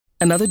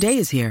Another day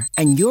is here,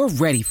 and you're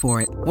ready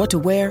for it. What to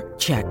wear?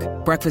 Check.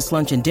 Breakfast,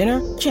 lunch, and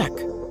dinner? Check.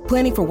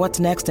 Planning for what's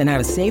next and how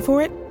to save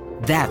for it?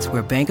 That's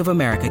where Bank of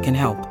America can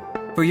help.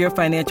 For your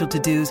financial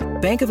to-dos,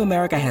 Bank of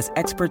America has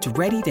experts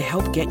ready to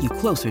help get you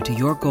closer to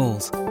your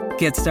goals.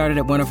 Get started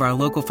at one of our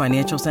local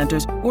financial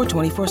centers or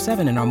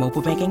 24/7 in our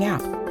mobile banking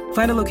app.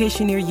 Find a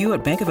location near you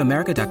at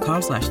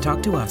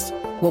bankofamerica.com/talktous.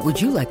 What would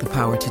you like the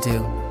power to do?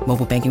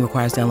 Mobile banking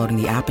requires downloading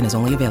the app and is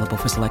only available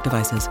for select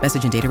devices.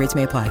 Message and data rates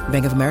may apply.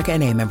 Bank of America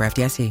N.A., member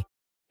FDIC.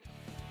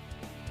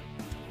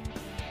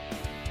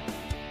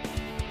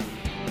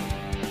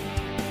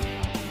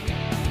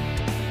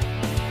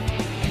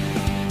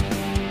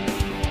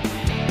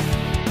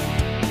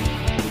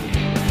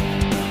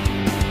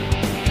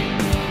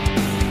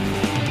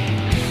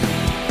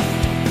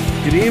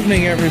 Good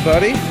evening,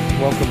 everybody.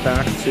 Welcome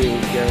back to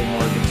Gary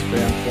Morgan's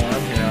Fan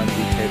Forum here on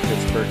DK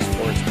Pittsburgh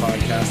Sports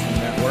Podcasting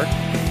Network.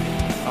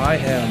 I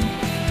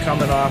am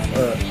coming off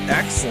an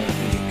excellent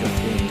week of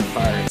being a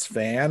Pirates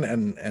fan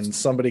and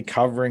somebody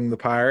covering the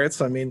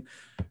Pirates. I mean,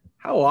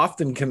 how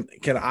often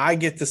can I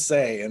get to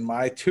say in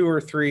my 2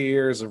 or 3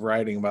 years of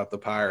writing about the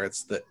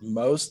Pirates that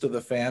most of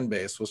the fan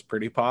base was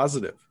pretty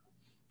positive?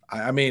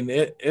 I mean,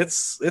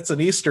 it's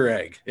an Easter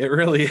egg. It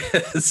really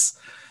is.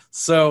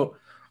 So,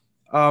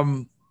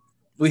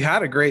 we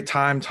had a great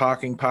time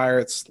talking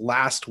Pirates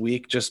last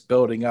week, just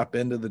building up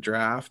into the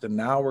draft. And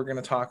now we're going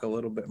to talk a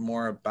little bit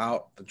more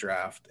about the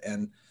draft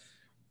and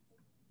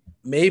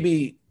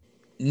maybe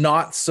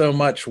not so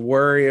much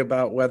worry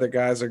about whether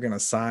guys are going to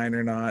sign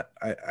or not.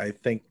 I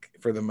think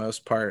for the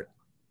most part,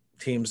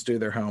 teams do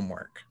their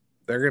homework.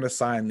 They're going to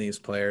sign these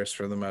players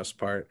for the most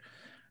part,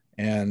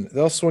 and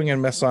they'll swing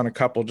and miss on a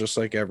couple just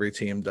like every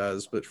team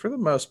does. But for the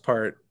most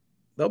part,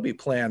 they'll be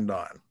planned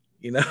on.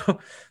 You know,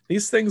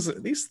 these things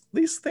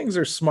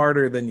are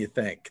smarter than you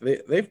think.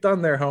 They've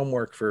done their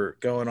homework for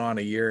going on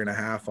a year and a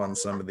half on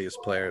some of these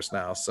players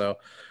now. So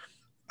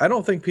I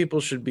don't think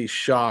people should be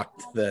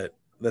shocked that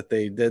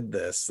they did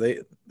this.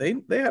 They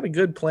had a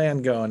good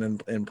plan going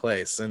in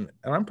place, and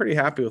I'm pretty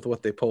happy with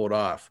what they pulled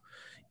off,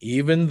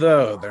 even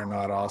though they're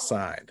not all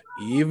signed,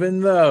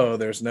 even though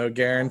there's no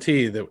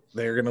guarantee that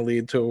they're going to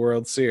lead to a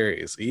World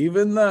Series,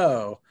 even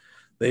though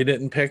they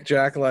didn't pick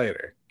Jack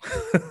Leiter.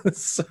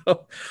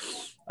 So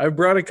I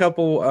brought a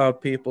couple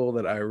people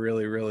that I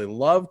really, really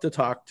love to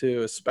talk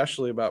to,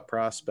 especially about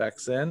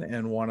prospects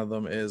and one of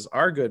them is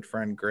our good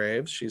friend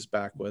Graves. She's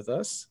back with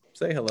us.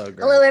 Say hello, Graves.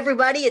 Hello,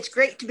 everybody. It's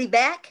great to be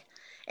back,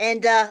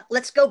 and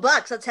let's go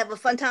Bucks. Let's have a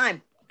fun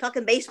time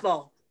talking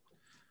baseball.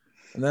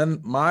 And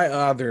then my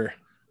other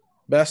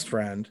best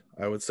friend,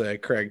 I would say,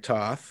 Craig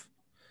Toth,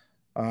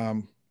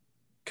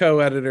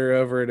 co-editor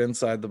over at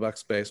Inside the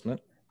Bucks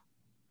Basement,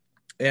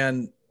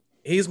 and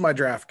he's my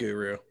draft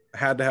guru. I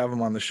had to have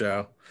him on the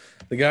show.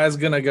 The guy's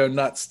going to go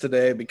nuts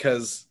today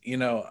because, you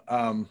know,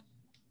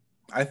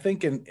 I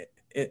think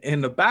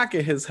in the back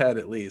of his head,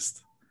 at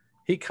least,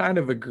 he kind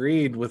of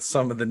agreed with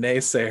some of the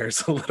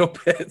naysayers a little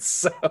bit.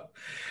 So,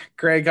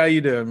 Craig, how you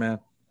doing, man?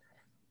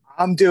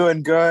 I'm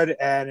doing good,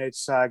 and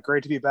it's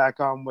great to be back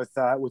on with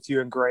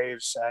you and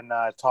Graves and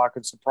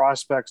talking some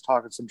prospects,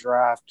 talking some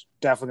draft.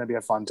 Definitely going to be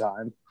a fun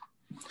time.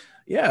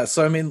 Yeah,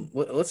 so, I mean,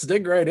 let's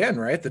dig right in,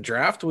 right? The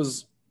draft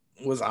was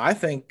I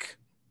think,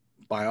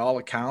 by all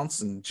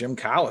accounts, and Jim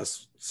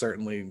Callis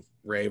certainly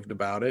raved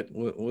about it,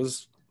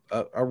 was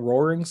a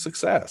roaring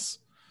success.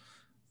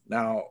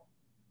 Now,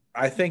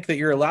 I think that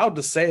you're allowed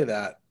to say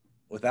that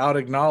without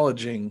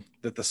acknowledging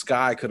that the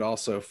sky could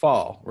also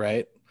fall,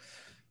 right?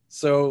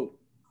 So,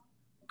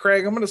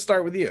 Craig, I'm going to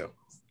start with you.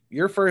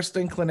 Your first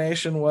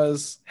inclination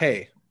was,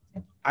 hey,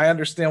 I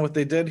understand what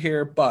they did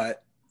here,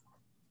 but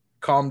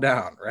calm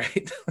down,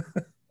 right?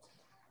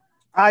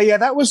 Yeah,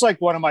 that was like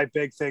one of my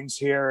big things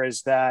here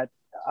is that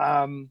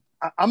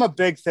I'm a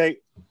big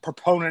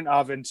proponent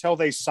of until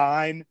they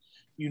sign,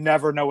 you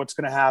never know what's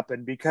going to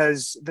happen,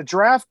 because the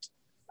draft,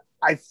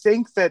 I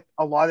think that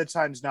a lot of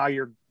times now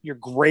you're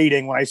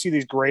grading. When I see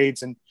these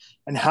grades and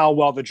how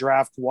well the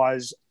draft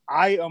was,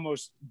 I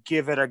almost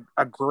give it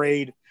a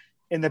grade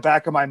in the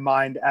back of my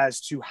mind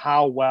as to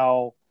how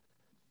well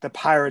the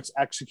Pirates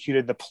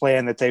executed the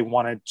plan that they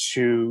wanted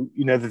to,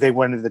 that they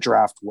went into the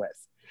draft with.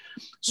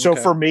 So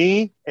for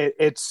me,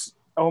 it's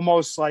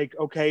almost like,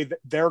 okay,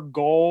 their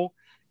goal,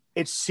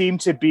 it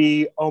seemed to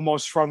be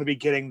almost from the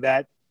beginning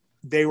that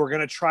they were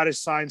going to try to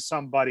sign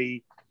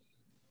somebody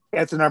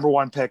at the number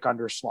one pick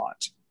under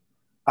slot,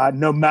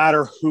 no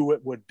matter who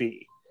it would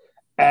be.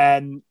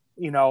 And,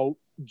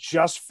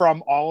 just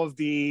from all of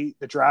the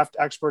draft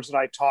experts that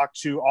I talked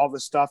to, all the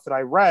stuff that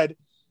I read,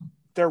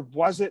 there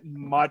wasn't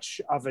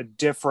much of a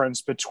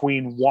difference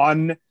between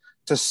 1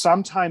 to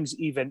sometimes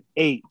even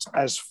 8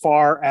 as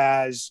far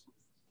as,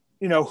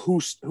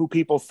 who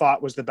people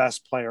thought was the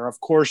best player. Of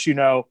course,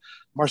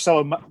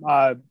 Marcelo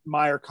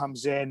Meyer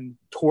comes in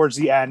towards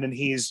the end, and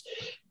he's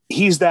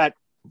that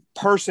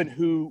person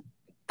who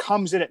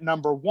comes in at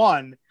number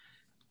 1,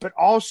 but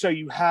also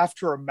you have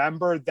to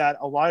remember that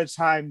a lot of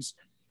times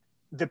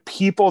the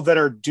people that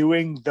are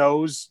doing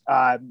those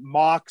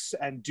mocks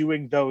and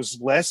doing those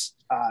lists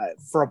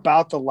for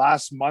about the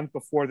last month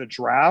before the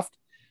draft,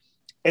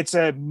 it's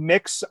a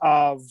mix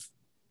of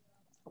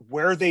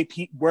where they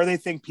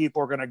think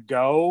people are going to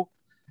go,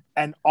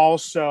 and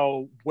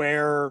also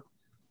where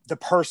the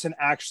person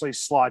actually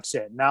slots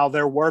in. Now,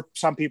 there were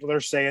some people that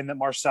are saying that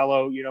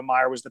Marcelo,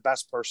 Meyer was the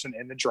best person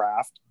in the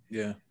draft.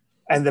 Yeah.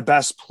 And the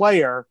best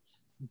player.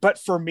 But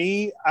for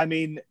me, I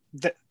mean,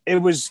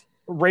 it was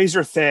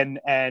razor thin,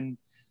 and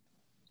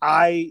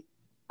I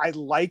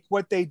like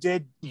what they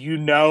did.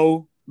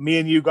 Me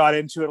and you got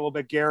into it a little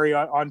bit, Gary,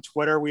 on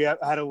Twitter. We had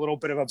a little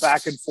bit of a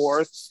back and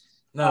forth.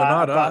 No,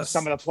 not about us.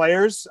 Some of the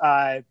players.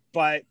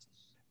 But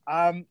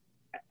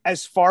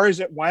as far as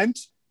it went,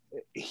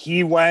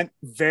 he went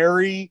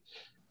very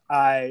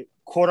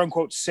quote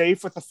unquote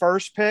safe with the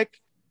first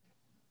pick,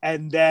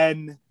 and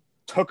then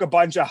took a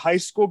bunch of high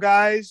school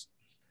guys,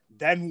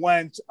 then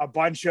went a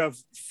bunch of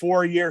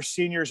 4-year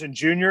seniors and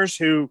juniors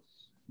who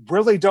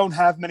really don't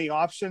have many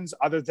options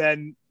other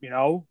than,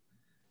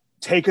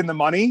 taking the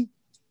money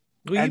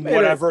and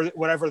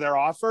whatever they're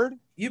offered.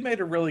 You made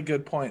a really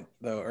good point,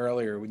 though,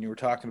 earlier when you were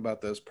talking about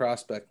those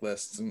prospect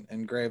lists.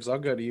 And Graves, I'll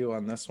go to you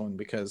on this one,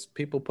 because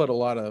people put a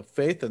lot of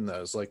faith in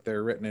those, like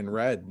they're written in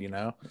red,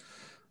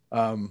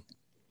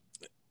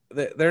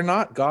 They're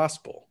not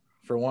gospel,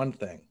 for one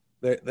thing.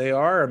 They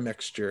are a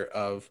mixture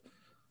of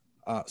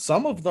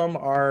some of them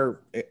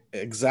are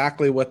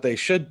exactly what they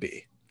should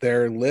be.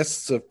 They're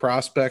lists of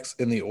prospects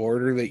in the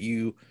order that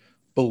you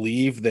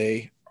believe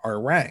they are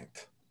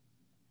ranked.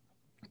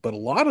 But a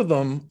lot of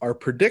them are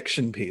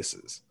prediction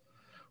pieces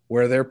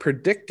where they're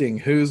predicting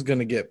who's going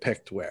to get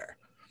picked where.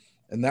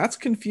 And that's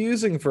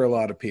confusing for a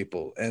lot of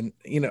people. And,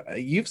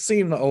 you've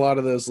seen a lot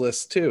of those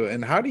lists too.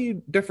 And how do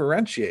you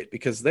differentiate?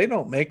 Because they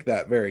don't make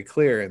that very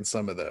clear in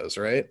some of those,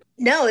 right?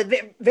 No,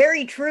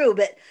 very true.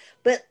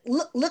 But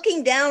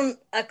looking down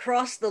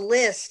across the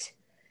list,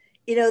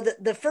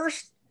 the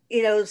first,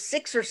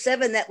 6 or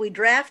 7 that we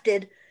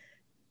drafted,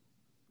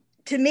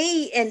 to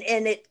me, and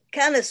it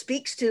kind of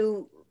speaks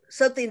to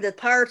something the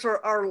Pirates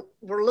were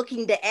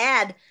looking to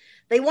add.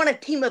 They want a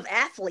team of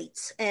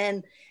athletes,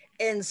 and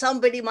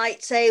somebody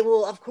might say,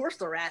 well, of course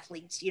they're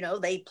athletes,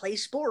 they play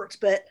sports.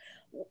 But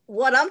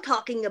what I'm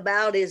talking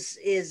about is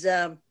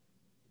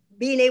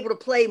being able to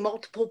play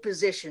multiple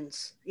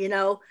positions.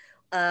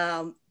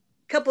 A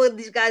couple of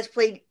these guys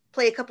play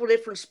a couple of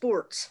different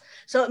sports.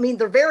 So, I mean,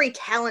 they're very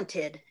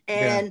talented.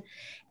 And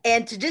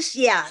to just,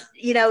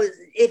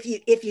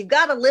 if you've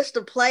got a list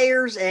of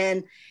players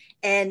and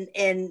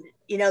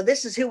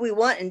this is who we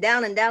want, and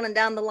down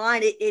the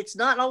line, it's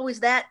not always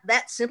that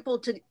simple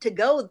to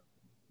go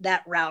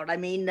that route. I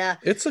mean,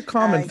 it's a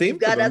common theme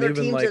for them, even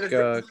teams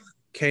like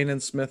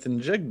Kanan Smith and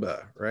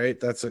Jigba, right?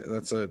 That's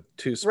a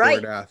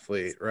two-sport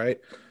athlete, right?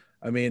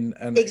 I mean,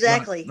 and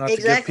exactly, not to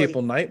give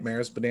people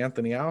nightmares, but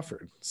Anthony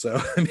Alford.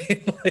 So, I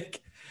mean,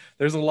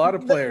 there's a lot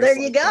of players. There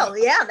you go.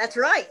 That. Yeah, that's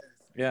right.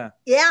 Yeah.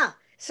 Yeah.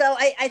 So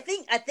I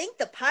think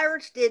the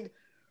Pirates did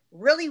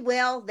really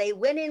well. They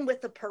went in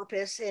with a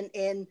purpose,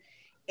 and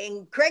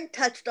Craig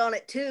touched on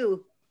it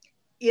too.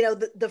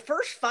 The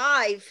first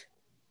 5,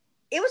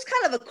 it was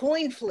kind of a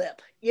coin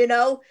flip,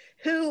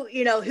 who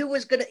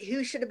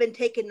should have been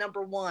taken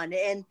number 1.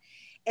 And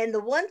the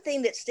one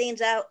thing that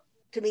stands out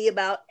to me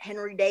about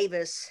Henry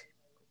Davis,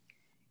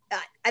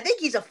 I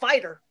think he's a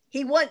fighter.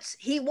 He wants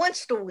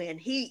to win.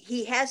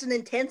 He has an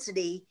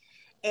intensity,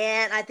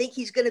 and I think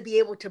he's going to be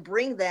able to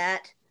bring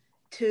that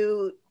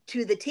to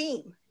the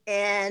team.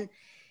 And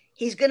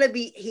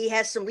he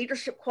has some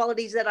leadership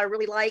qualities that I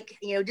really like,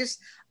 just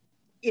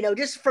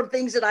from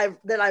things that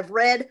I've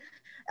read,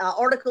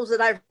 articles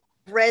that I've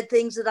read,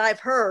 things that I've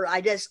heard.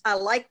 I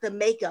like the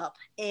makeup,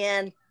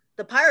 and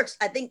the Pirates,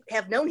 I think,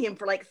 have known him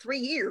for like 3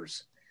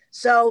 years.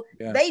 So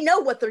they know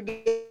what they're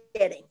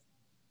getting.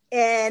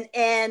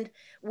 And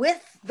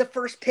with the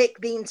first pick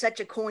being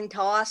such a coin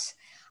toss,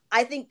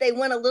 I think they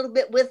went a little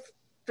bit with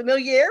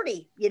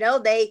familiarity.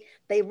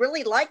 They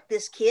really liked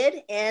this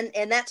kid, and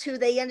that's who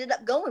they ended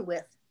up going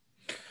with.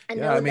 And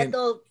knowing that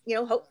they'll,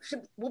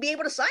 we'll be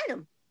able to sign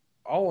him.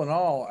 All in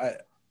all,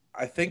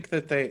 I think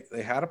that they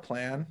had a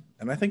plan,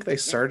 and I think they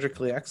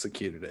surgically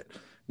executed it.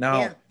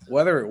 Now,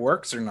 whether it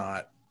works or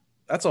not,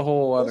 that's a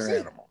whole other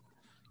animal.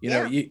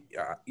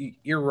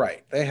 You're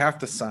right. They have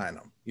to sign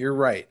them. You're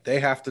right. They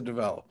have to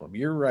develop them.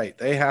 You're right.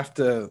 They have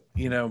to,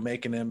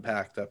 make an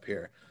impact up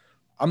here.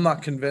 I'm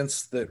not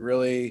convinced that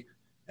really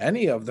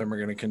any of them are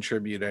going to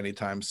contribute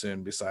anytime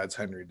soon besides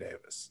Henry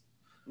Davis.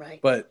 Right.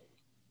 But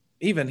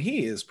even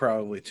he is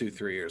probably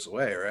 2-3 years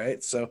away,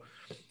 right? So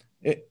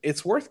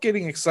it's worth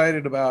getting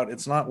excited about.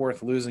 It's not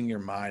worth losing your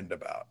mind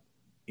about.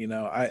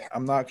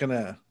 I'm not going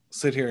to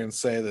sit here and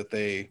say that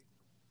they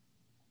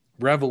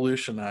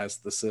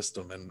revolutionized the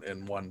system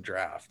in one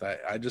draft.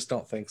 I just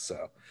don't think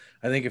so.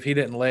 I think if he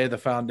didn't lay the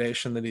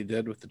foundation that he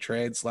did with the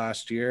trades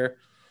last year,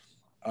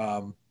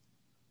 I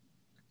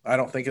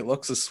don't think it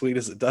looks as sweet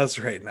as it does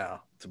right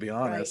now, to be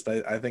honest.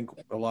 Right. I think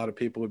a lot of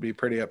people would be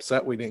pretty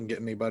upset we didn't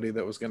get anybody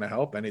that was going to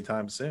help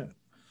anytime soon.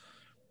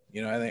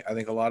 You know, I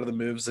think a lot of the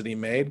moves that he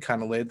made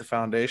kind of laid the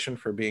foundation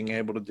for being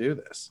able to do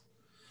this.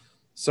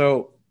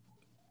 So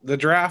the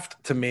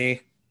draft, to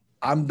me,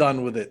 I'm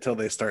done with it till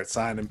they start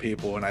signing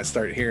people and I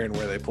start hearing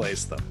where they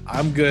place them.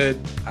 I'm good.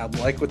 I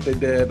like what they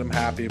did. I'm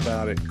happy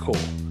about it. Cool.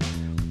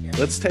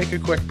 Let's take a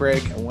quick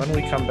break, and when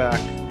we come back,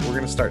 we're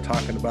going to start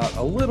talking about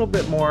a little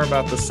bit more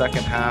about the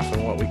second half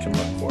and what we can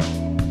look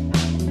for.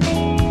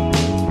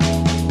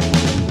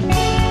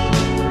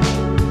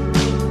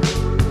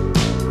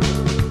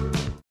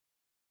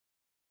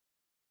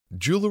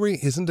 Jewelry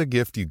isn't a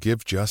gift you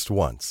give just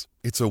once.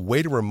 It's a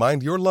way to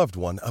remind your loved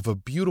one of a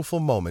beautiful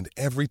moment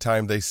every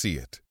time they see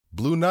it.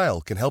 Blue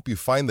Nile can help you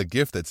find the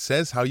gift that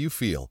says how you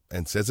feel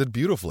and says it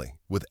beautifully,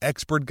 with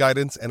expert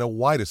guidance and a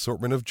wide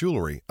assortment of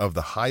jewelry of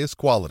the highest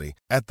quality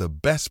at the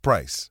best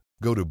price.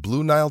 Go to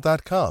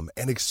BlueNile.com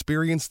and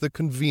experience the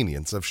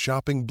convenience of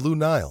shopping Blue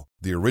Nile,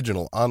 the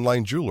original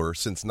online jeweler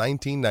since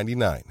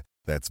 1999.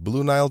 That's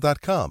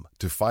BlueNile.com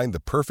to find the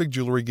perfect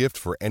jewelry gift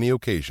for any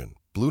occasion.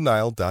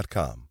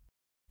 BlueNile.com.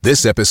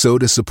 This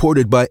episode is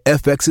supported by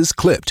FX's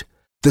Clipped,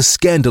 the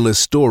scandalous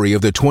story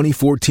of the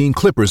 2014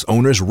 Clippers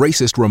owner's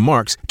racist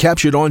remarks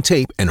captured on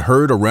tape and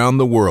heard around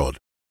the world.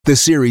 The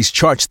series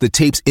charts the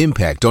tape's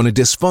impact on a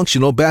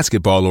dysfunctional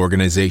basketball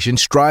organization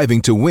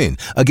striving to win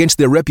against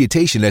their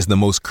reputation as the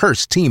most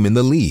cursed team in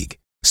the league.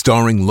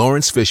 Starring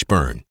Lawrence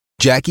Fishburne,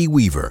 Jackie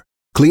Weaver,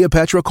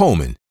 Cleopatra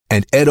Coleman,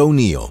 and Ed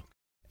O'Neill.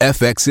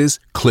 FX's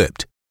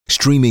Clipped,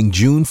 streaming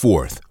June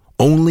 4th,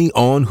 only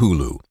on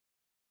Hulu.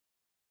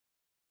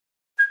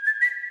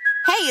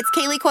 Hey, it's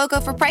Kaylee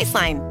Cuoco for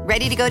Priceline.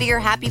 Ready to go to your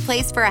happy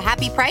place for a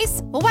happy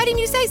price? Well, why didn't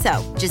you say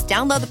so? Just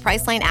download the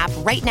Priceline app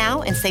right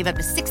now and save up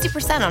to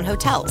 60% on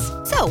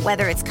hotels. So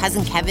whether it's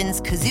Cousin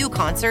Kevin's Kazoo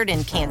Concert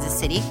in Kansas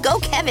City, go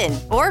Kevin,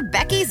 or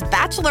Becky's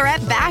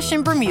Bachelorette Bash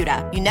in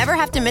Bermuda, you never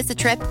have to miss a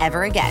trip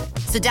ever again.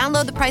 So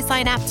download the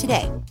Priceline app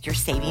today. Your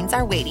savings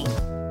are waiting.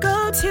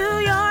 Go to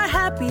your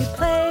happy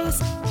place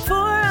for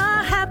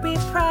a happy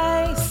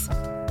price.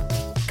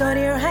 Go to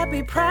your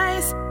happy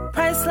price,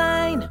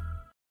 Priceline.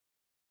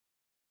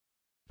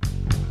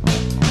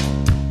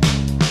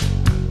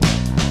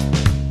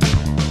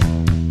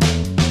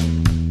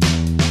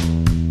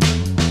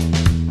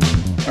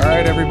 All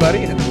right, everybody,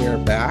 and we are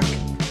back.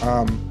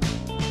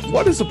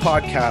 What is a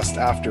podcast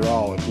after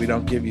all if we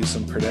don't give you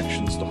some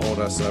predictions to hold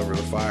us over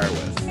the fire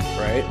with,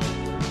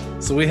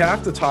 right? So we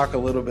have to talk a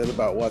little bit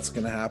about what's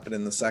going to happen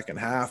in the second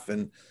half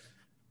and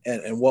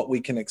what we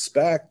can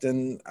expect.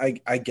 And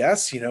I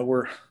guess, you know,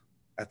 we're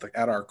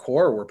at our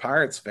core, we're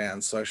Pirates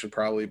fans, so I should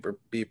probably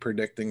be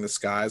predicting the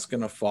sky's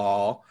going to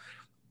fall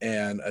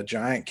and a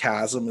giant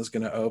chasm is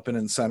going to open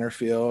in center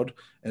field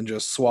and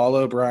just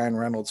swallow Brian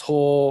Reynolds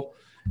whole.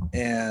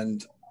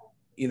 And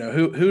you know,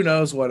 who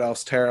knows what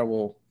else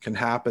terrible can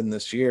happen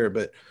this year.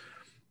 But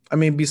I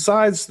mean,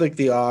 besides like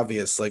the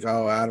obvious, like,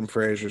 oh, Adam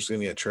Frazier's going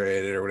to get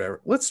traded or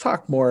whatever, let's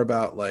talk more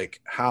about like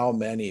how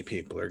many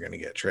people are going to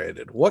get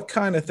traded. What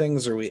kind of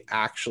things are we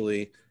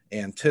actually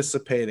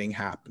anticipating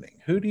happening?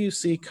 Who do you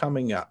see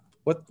coming up?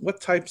 What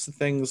types of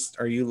things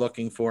are you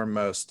looking for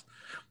most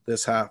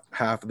this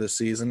half of the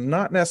season?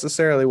 Not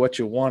necessarily what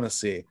you want to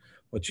see,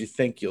 what you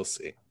think you'll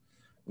see.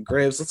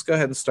 Graves, let's go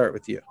ahead and start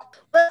with you.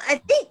 Well,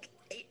 I think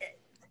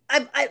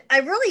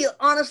I really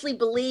honestly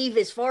believe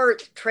as far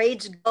as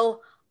trades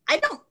go, I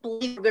don't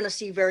believe we're going to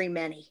see very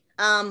many.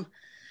 You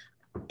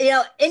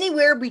know,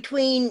 anywhere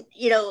between,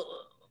 you know,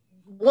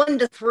 1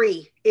 to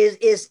 3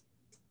 is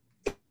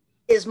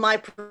my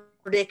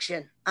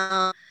prediction.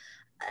 You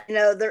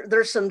know,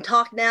 there's some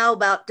talk now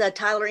about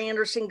Tyler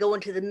Anderson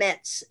going to the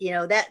Mets. You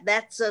know,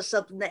 that's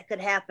something that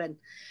could happen.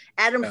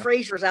 Adam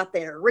Frazier's out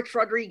there, Rich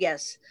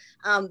Rodriguez.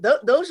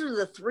 Those are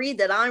the 3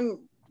 that I'm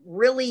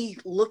really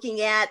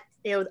looking at,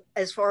 you know,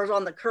 as far as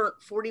on the current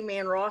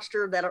 40-man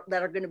roster that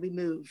are going to be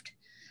moved.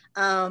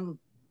 And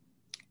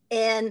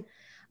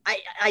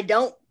I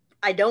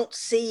don't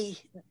see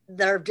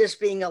there just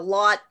being a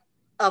lot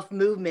of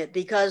movement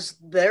because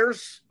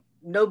there's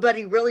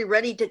nobody really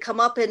ready to come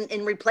up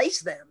and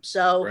replace them.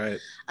 So right.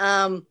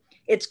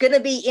 It's going to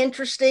be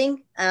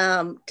interesting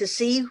to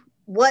see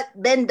what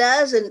Ben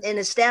does and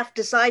his staff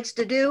decides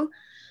to do.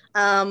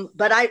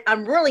 But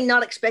I'm really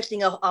not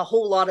expecting a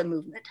whole lot of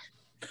movement.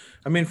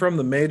 I mean, from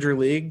the major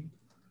league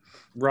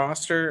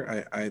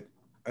roster, I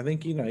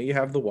think, you know, you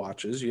have the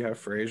watches, you have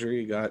Frazier,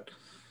 you got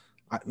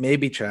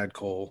maybe Chad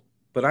Cole,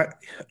 but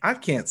I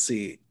can't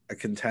see a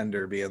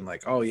contender being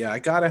like, oh yeah, I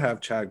got to have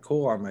Chad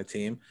Cole on my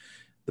team.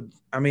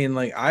 I mean,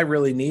 like, I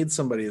really need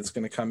somebody that's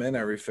going to come in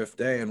every 5th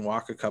day and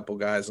walk a couple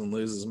guys and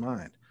lose his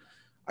mind.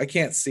 I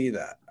can't see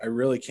that. I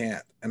really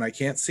can't. And I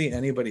can't see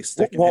anybody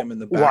sticking him in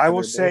the back. Well, I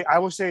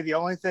will say the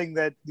only thing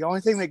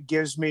that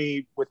gives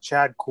me with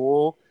Chad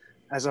Cole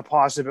as a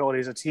possibility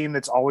is a team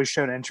that's always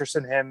shown interest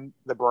in him.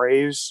 The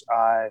Braves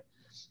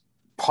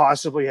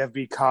possibly have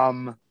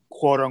become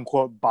quote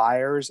unquote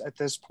buyers at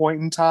this point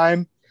in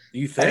time.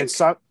 You think?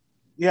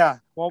 Yeah.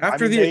 Well,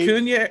 after the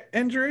Acuna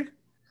injury?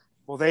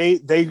 Well, they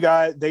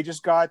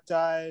just got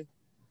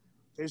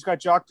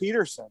Jock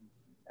Peterson.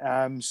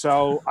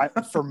 So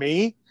for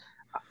me,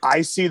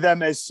 I see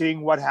them as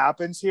seeing what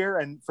happens here.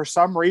 And for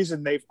some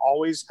reason, they've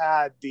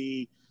had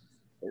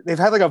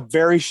like a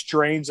very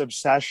strange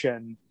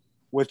obsession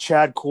with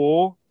Chad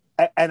Kuhl.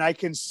 And I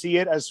can see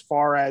it as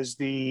far as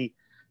I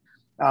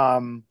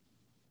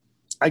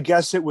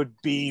guess it would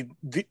be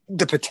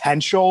the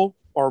potential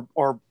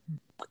or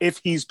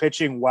if he's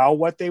pitching well,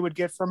 what they would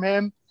get from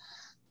him.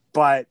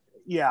 But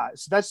yeah,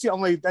 so that's the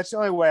only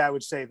way I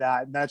would say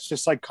that. And that's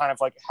just like kind of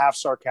like half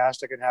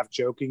sarcastic and half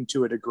joking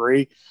to a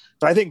degree.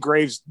 But I think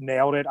Graves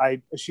nailed it.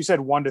 She said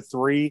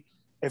 1-3.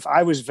 If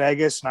I was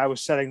Vegas and I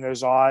was setting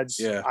those odds,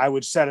 I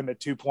would set them at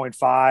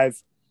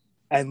 2.5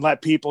 and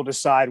let people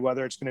decide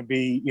whether it's going to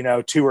be,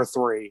 2 or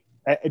 3.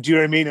 Do you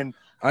know what I mean? And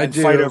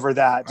fight over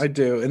that. I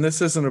do. And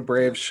this isn't a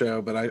Braves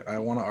show, but I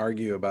want to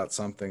argue about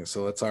something.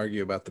 So let's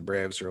argue about the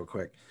Braves real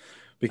quick.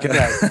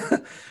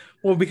 Because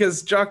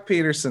because Jock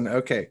Peterson,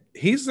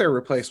 he's their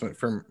replacement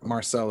for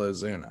Marcell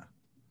Ozuna.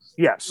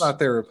 Yes. Not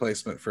their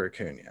replacement for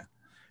Acuna.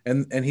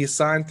 And he's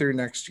signed through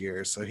next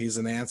year, so he's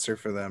an answer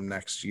for them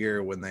next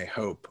year when they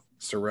hope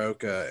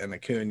Soroka and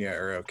Acuna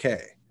are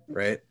okay,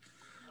 right?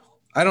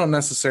 I don't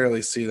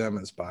necessarily see them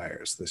as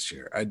buyers this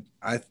year.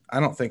 I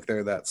don't think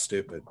they're that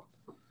stupid.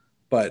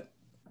 But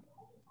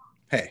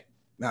hey,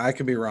 now I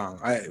could be wrong.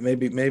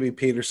 Maybe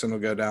Peterson will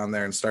go down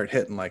there and start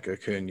hitting like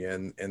Acuna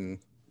in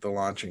the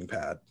launching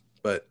pad,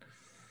 but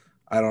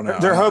I don't know.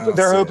 They're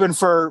hoping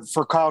for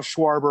Kyle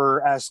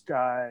Schwarber-esque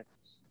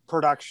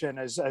production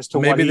as to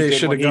maybe what he they did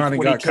should have gone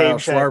and got Kyle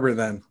Schwarber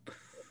then.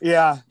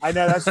 Yeah, I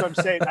know, that's what I'm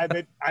saying.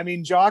 I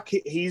mean, Jock,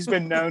 he's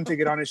been known to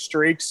get on his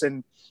streaks,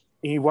 and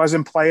he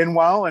wasn't playing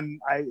well.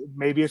 And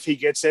maybe if he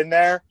gets in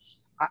there,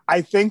 I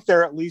think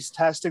they're at least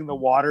testing the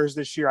waters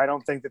this year. I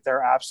don't think that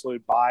they're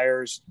absolute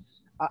buyers.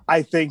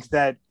 I think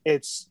that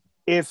it's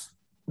if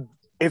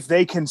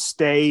they can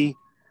stay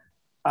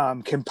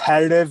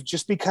competitive,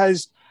 just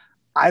because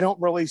I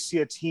don't really see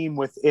a team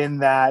within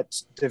that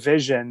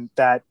division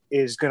that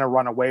is going to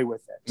run away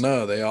with it.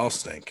 No, they all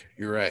stink.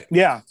 You're right.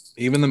 Yeah.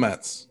 Even the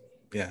Mets.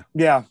 Yeah.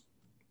 Yeah.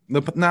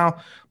 Now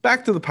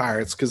back to the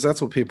Pirates, because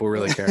that's what people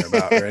really care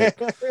about, right?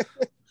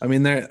 I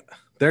mean,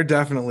 they're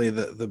definitely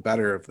the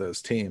better of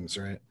those teams,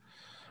 right?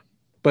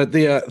 But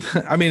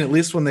I mean, at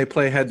least when they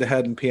play head to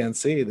head in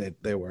PNC,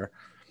 they were.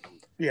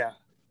 Yeah.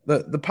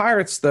 The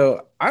Pirates,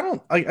 though, I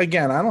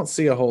don't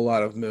see a whole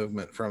lot of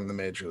movement from the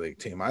major league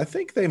team. I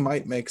think they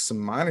might make some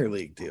minor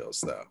league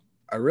deals, though.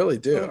 I really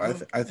do.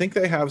 Mm-hmm. I think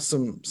they have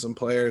some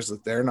players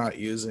that they're not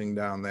using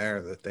down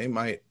there that they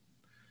might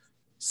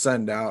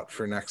send out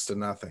for next to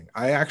nothing.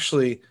 I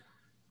actually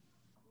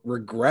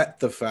regret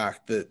the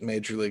fact that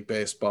Major League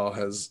Baseball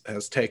has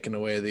taken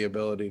away the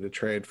ability to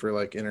trade for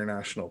like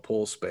international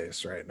pool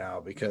space right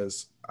now,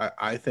 because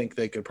I think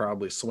they could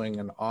probably swing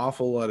an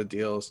awful lot of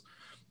deals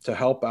to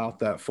help out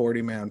that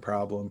 40-man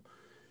problem.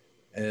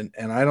 And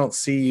I don't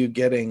see you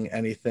getting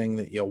anything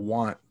that you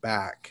want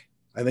back.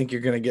 I think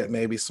you're going to get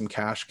maybe some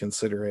cash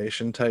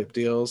consideration type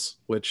deals,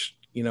 which,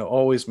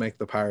 always make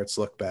the Pirates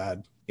look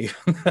bad,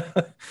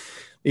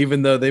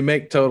 even though they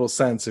make total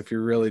sense if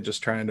you're really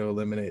just trying to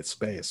eliminate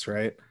space,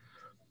 right?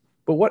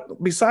 But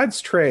what besides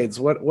trades,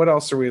 what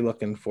else are we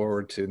looking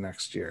forward to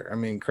next year? I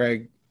mean,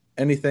 Craig,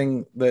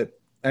 anything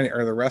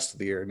or the rest of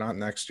the year, not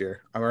next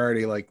year. I'm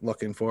already like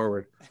looking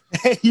forward.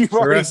 You've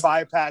already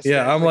bypassed.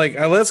 Yeah, I'm like,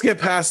 let's get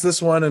past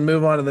this one and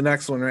move on to the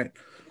next one, right?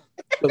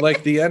 But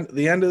like the end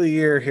of the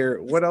year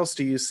here, what else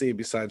do you see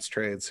besides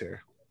trades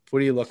here?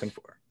 What are you looking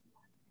for?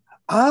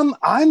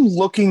 I'm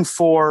looking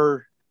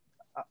for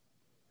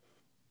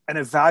an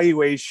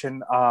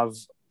evaluation of,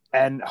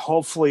 and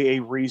hopefully a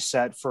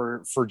reset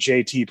for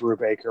JT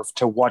Brubaker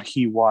to what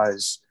he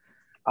was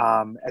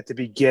at the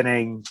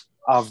beginning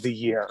of the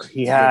year.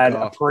 He had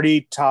a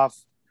pretty tough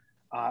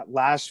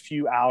last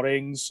few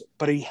outings,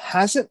 but he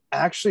hasn't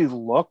actually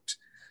looked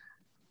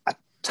a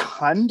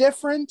ton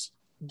different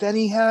than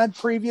he had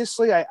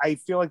previously. I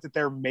feel like that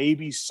there may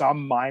be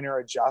some minor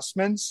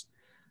adjustments,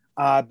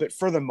 but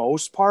for the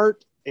most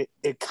part,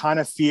 it kind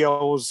of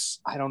feels,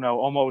 I don't know,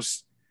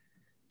 almost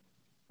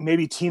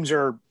maybe teams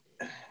are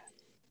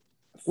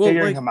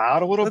figuring him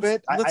out a little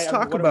bit. Let's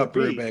talk about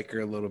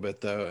Brubaker a little bit,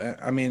 though.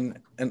 I mean,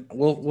 and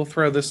we'll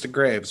throw this to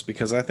Graves,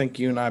 because I think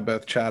you and I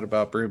both chat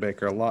about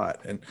Brubaker a lot,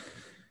 and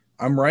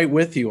I'm right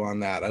with you on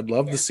that. I'd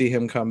love to see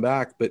him come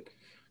back, but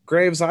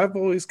Graves, I've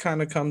always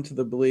kind of come to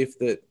the belief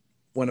that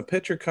when a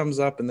pitcher comes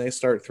up and they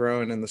start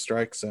throwing in the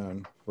strike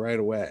zone right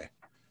away,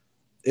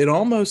 it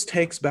almost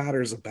takes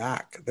batters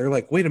aback. They're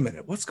like, wait a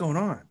minute, what's going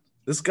on?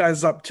 This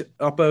guy's up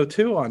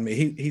 0-2 on me.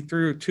 He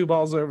threw 2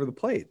 balls over the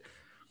plate.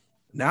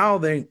 Now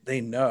they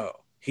know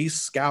he's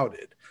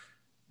scouted.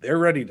 They're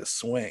ready to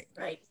swing.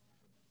 Right.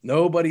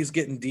 Nobody's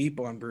getting deep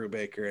on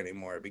Brubaker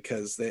anymore,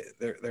 because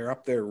they're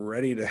up there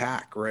ready to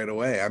hack right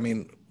away. I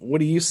mean,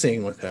 what are you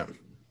seeing with him?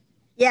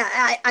 Yeah,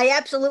 I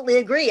absolutely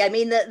agree. I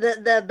mean,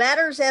 the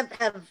batters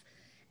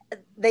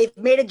they've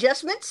made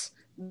adjustments.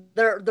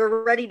 They're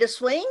ready to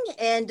swing,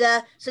 and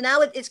so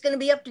now it's going to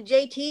be up to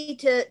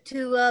JT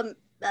to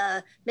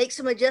make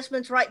some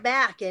adjustments right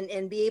back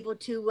and be able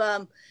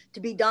to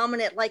be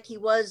dominant like he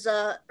was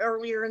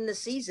earlier in the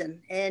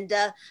season. And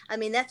I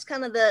mean, that's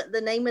kind of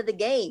the name of the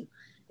game.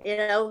 You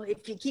know,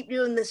 if you keep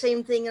doing the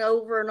same thing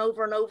over and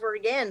over and over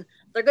again,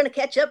 they're going to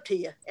catch up to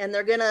you, and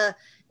they're going to,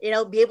 you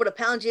know, be able to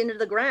pound you into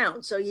the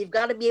ground. So you've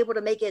got to be able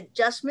to make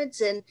adjustments,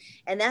 and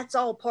that's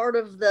all part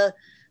of the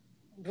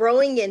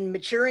growing and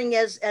maturing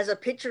as a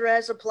pitcher,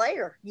 as a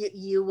player.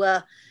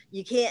 You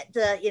can't,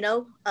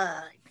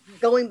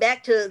 going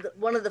back to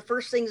one of the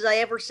first things I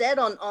ever said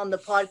on the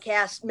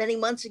podcast many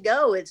months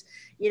ago, it's,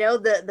 you know,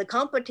 the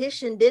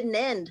competition didn't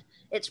end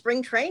at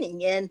spring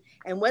training,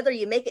 and whether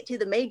you make it to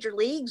the major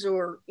leagues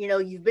or, you know,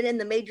 you've been in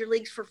the major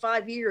leagues for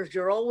 5 years,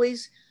 you're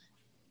always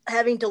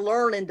having to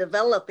learn and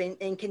develop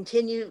and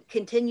continue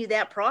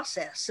that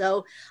process.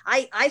 So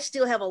I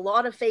still have a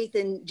lot of faith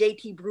in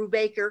JT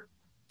Brubaker.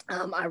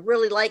 I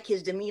really like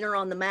his demeanor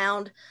on the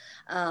mound.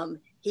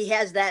 He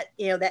has that,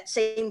 you know, that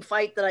same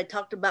fight that I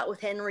talked about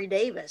with Henry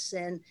Davis.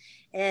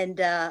 And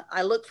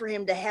I look for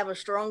him to have a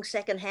strong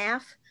second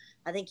half.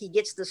 I think he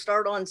gets the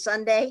start on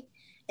Sunday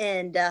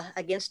and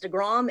against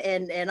DeGrom.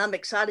 And I'm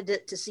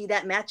excited to see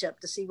that matchup,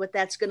 to see what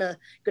that's gonna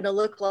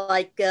look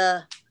like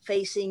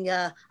facing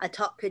a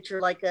top pitcher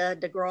like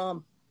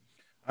DeGrom.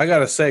 I got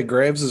to say,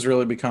 Graves is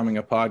really becoming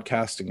a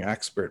podcasting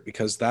expert,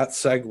 because that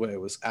segue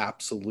was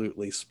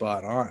absolutely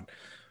spot on.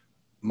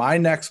 My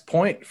next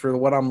point for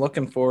what I'm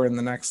looking for in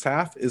the next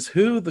half is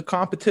who the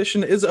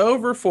competition is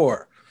over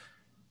for.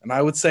 And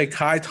I would say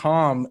Kai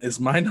Tom is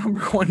my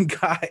number one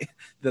guy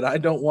that I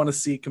don't want to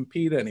see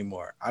compete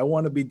anymore. I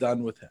want to be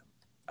done with him.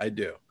 I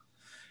do.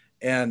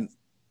 And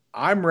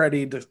I'm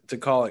ready to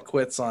call it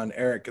quits on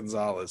Eric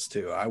Gonzalez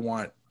too. I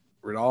want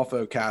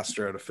Rodolfo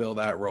Castro to fill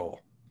that role.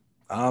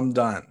 I'm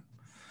done.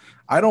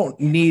 I don't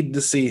need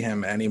to see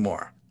him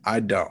anymore. I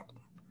don't.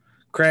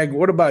 Craig,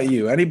 what about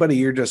you? Anybody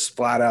you're just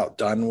flat out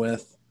done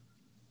with?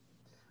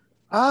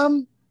 I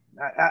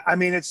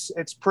mean,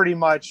 it's pretty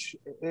much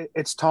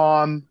it's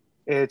Tom.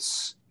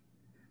 Is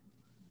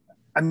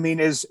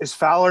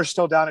Fowler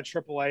still down at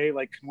AAA?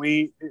 Like,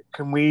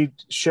 can we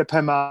ship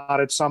him out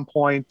at some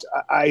point?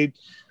 I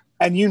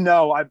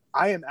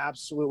am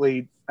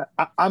absolutely,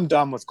 I'm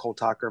done with Cole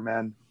Tucker,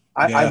 man.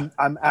 I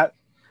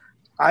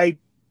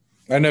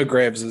know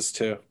Graves is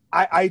too.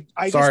 I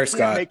Sorry, just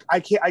can't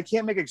Scott. I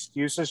can't make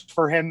excuses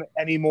for him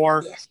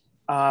anymore. Yes.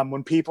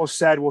 When people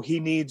said, well, he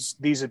needs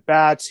these at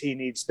bats, he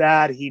needs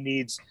that, he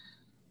needs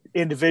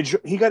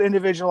he got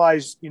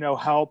individualized, you know,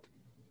 help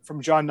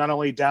from John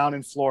Nunnally down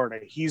in Florida.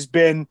 He's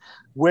been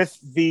with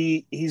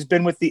the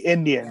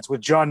Indians with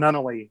John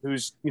Nunnally,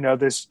 who's, you know,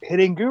 this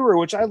hitting guru,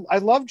 which I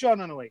love John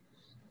Nunnally,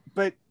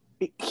 but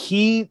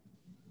he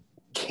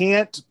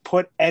can't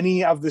put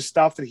any of the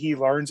stuff that he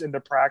learns into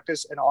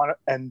practice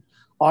and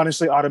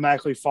honestly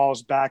automatically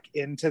falls back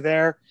into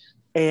there.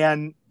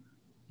 And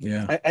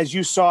yeah, as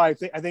you saw, I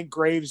think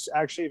Graves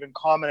actually even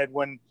commented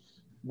when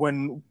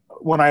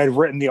I had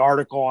written the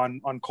article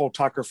on Cole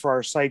Tucker for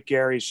our site,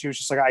 Gary, she was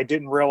just like, I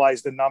didn't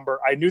realize the number.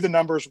 I knew the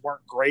numbers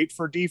weren't great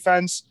for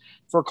defense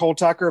for Cole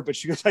Tucker, but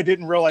she goes, I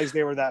didn't realize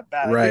they were that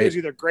bad. Right. I think it was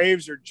either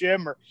Graves or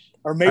Jim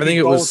or maybe I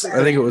think both.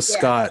 it was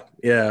Scott.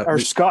 Yeah. Or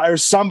Scott or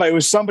somebody. It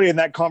was somebody in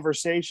that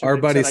conversation. Our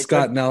buddy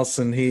Scott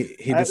Nelson. He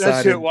decided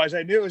that's who it was.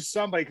 I knew it was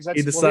somebody because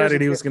he decided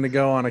he was going to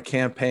go on a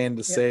campaign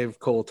to save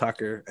Cole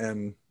Tucker,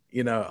 and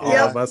you know, all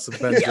of us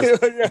have been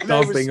just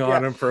dumping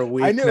on him for a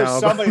week. I knew now. it was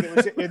somebody that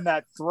was in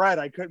that thread.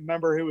 I couldn't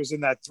remember who was in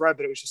that thread,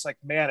 but it was just like,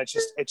 man, it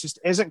just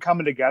isn't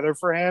coming together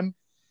for him.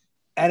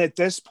 And at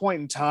this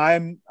point in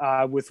time,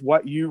 with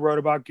what you wrote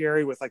about,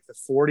 Gary, with like the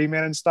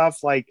 40-man and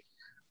stuff, like,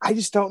 I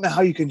just don't know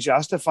how you can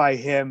justify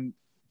him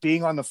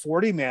being on the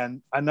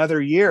 40-man another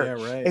year.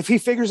 Yeah, right. If he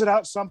figures it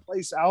out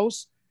someplace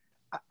else,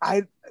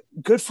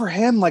 good for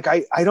him. Like,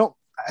 I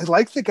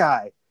like the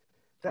guy.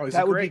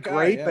 That would be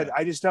great, yeah. But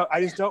I just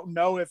don't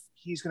know if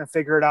he's going to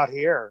figure it out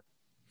here.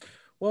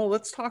 Well,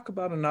 let's talk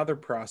about another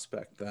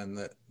prospect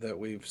then that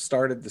we've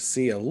started to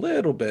see a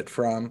little bit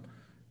from,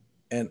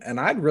 and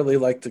I'd really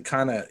like to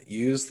kind of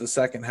use the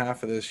second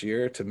half of this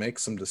year to make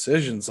some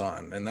decisions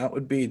on, and that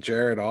would be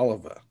Jared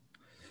Oliva.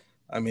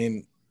 I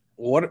mean,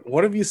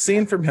 what have you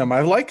seen from him?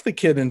 I like the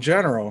kid in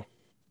general.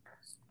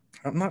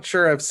 I'm not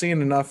sure I've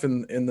seen enough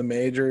in the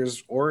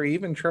majors or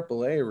even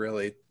AAA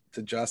really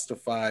to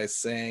justify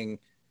saying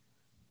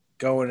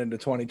going into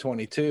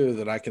 2022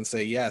 that I can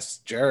say, yes,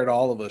 Jared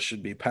Oliva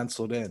should be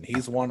penciled in.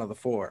 He's one of the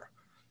four.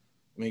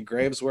 I mean,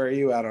 Graves, where are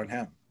you at on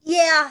him?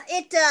 Yeah,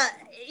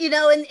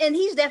 and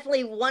he's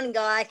definitely one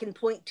guy I can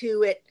point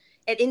to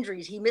at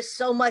injuries. He missed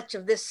so much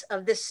of this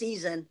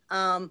season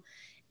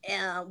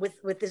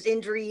with his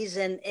injuries,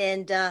 and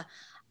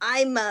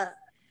I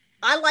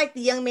like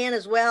the young man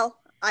as well.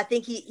 I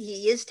think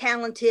he is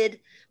talented,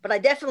 but I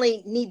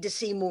definitely need to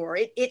see more.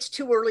 It's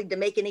too early to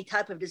make any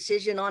type of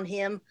decision on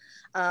him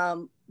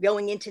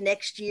going into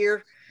next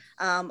year.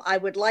 I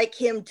would like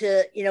him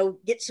to,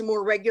 get some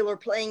more regular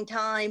playing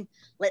time.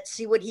 Let's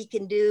see what he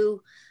can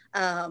do.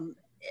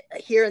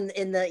 here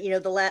in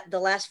the the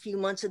last few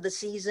months of the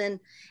season,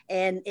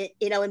 and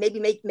and maybe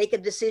make a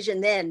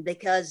decision then,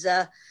 because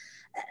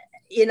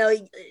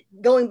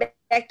going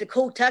back to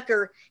Cole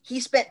Tucker, he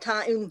spent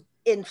time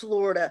in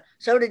Florida.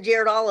 So did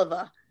Jared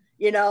Oliva.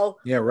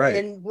 Yeah, right.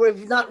 And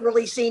we've not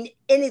really seen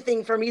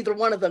anything from either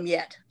one of them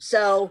yet.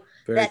 So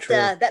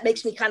that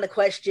makes me kind of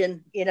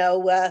question,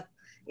 are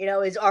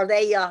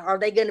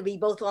they going to be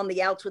both on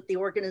the outs with the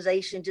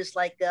organization, just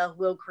like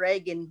Will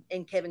Craig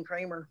and Kevin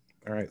Kramer?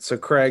 All right. So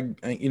Craig,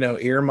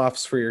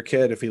 earmuffs for your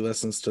kid if he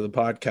listens to the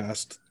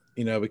podcast,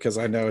 because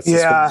I know it's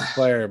a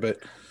player, but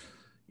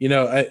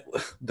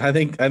I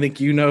think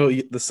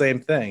the same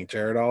thing.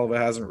 Jared Oliva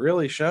hasn't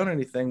really shown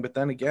anything, but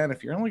then again,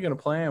 if you're only going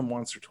to play him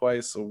once or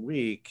twice a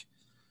week,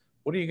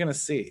 what are you going to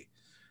see?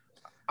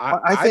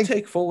 I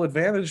take full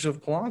advantage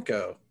of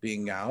Polanco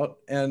being out.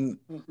 And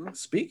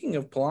speaking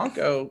of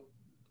Polanco,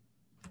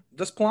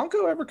 does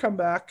Polanco ever come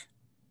back?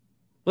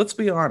 Let's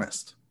be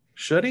honest.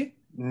 Should he?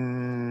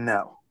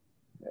 No.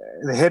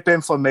 The hip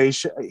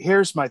inflammation.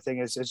 Here's my thing: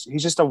 is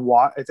he's just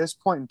at this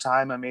point in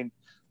time. I mean,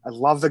 I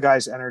love the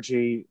guy's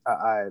energy,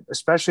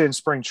 especially in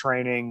spring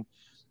training.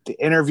 The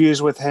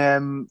interviews with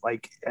him,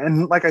 like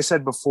I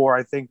said before,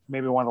 I think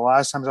maybe one of the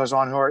last times I was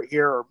on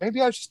here, or maybe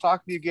I was just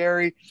talking to you,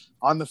 Gary,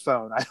 on the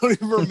phone. I don't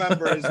even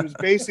remember. It was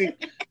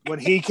basically when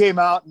he came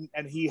out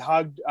and he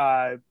hugged,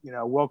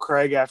 Will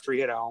Craig after he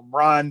hit a home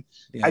run.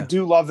 Yeah. I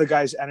do love the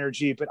guy's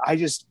energy, but I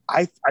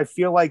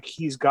feel like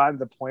he's gotten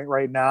to the point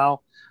right now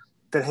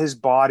that his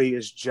body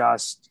is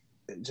just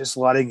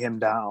letting him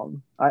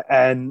down.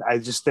 And I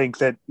just think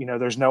that,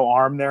 there's no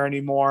arm there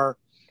anymore.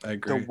 I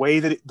agree.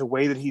 The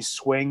way that he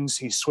swings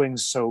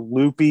so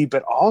loopy,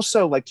 but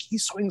also like he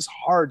swings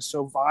hard,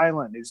 so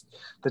violent. Is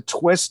the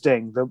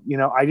twisting,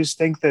 I just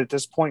think that at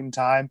this point in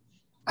time,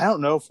 I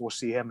don't know if we'll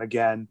see him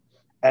again.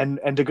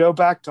 And to go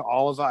back to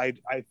Oliva,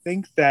 I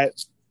think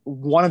that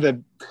one of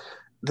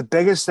the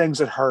biggest things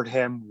that hurt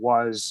him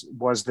was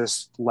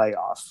this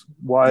layoff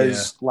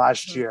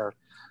last year.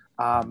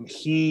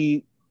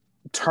 He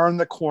turned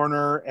the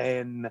corner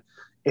in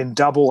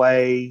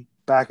Double-A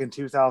back in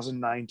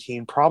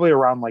 2019, probably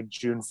around like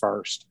June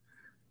 1st,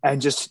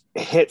 and just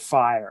hit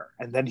fire.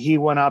 And then he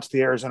went out to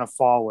the Arizona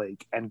Fall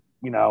League and,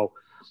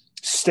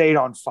 stayed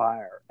on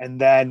fire.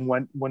 And then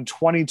when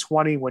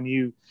 2020, when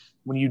you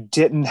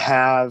didn't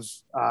have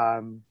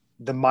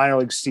the minor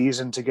league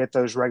season to get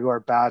those regular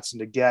bats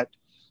and to get,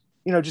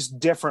 just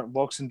different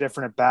looks and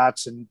different at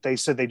bats. And they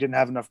said they didn't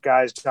have enough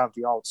guys down at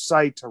the alt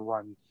site to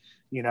run,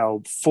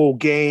 full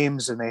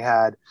games, and they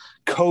had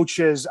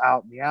coaches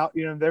out in the out,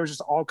 there was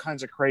just all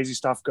kinds of crazy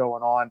stuff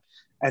going on.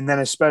 And then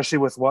especially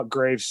with what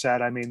Graves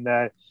said, I mean,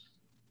 the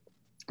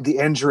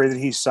injury that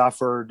he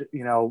suffered,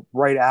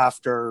 right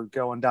after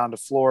going down to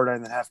Florida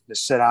and then having to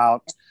sit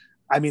out.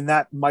 I mean,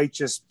 that might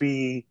just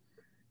be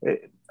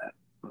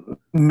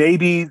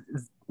maybe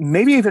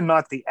even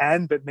not the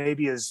end, but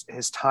maybe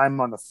his time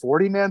on the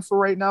 40-man for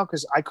right now.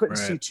 Cause I couldn't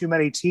see too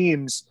many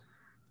teams.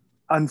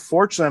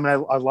 Unfortunately, I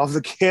mean, I love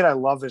the kid. I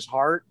love his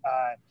heart.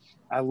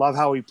 I love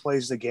how he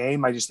plays the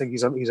game. I just think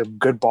he's a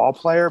good ball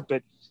player,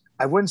 but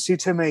I wouldn't see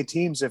too many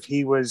teams if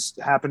he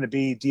happened to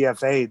be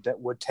DFA'd that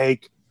would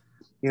take,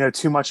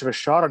 too much of a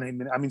shot on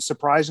him. I mean,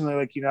 surprisingly,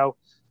 like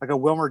a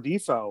Wilmer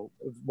Defoe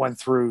went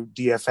through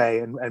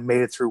DFA and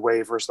made it through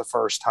waivers the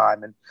first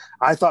time. And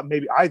I thought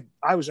maybe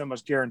I was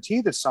almost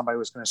guaranteed that somebody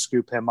was going to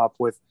scoop him up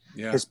with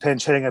his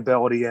pinch hitting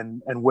ability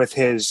and with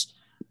his,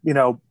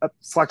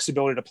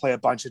 flexibility to play a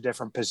bunch of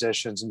different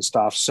positions and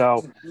stuff.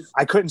 So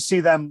I couldn't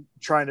see them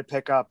trying to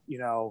pick up,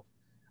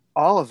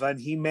 Oliva, and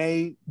he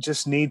may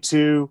just need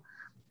to,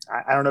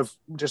 I don't know,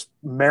 just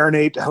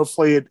marinate,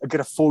 hopefully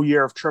get a full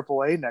year of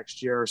AAA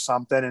next year or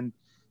something. And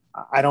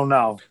I don't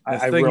know. The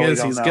thing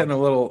is, he's getting a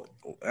little,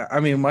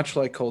 much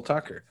like Cole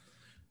Tucker,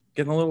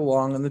 getting a little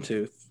long in the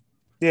tooth.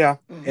 Yeah.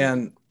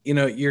 And,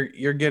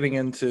 you're getting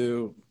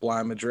into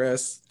Bly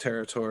Madris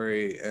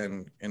territory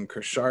and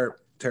Chris Sharp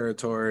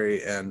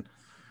territory, and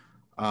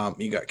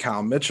you got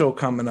Cal Mitchell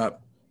coming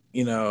up,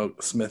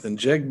 Smith and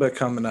Jigba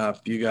coming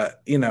up. You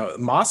got,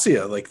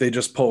 Masia, like they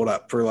just pulled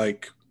up for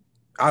like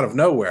out of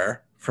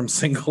nowhere from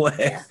Single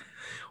A,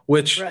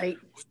 which,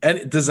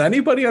 and does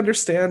anybody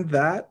understand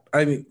that?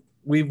 I mean,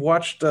 we've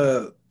watched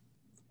some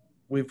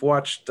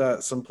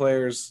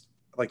players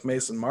like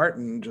Mason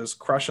Martin just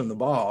crushing the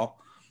ball,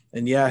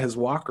 and his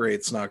walk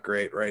rate's not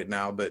great right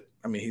now, but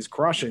I mean, he's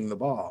crushing the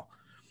ball,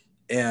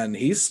 and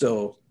he's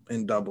still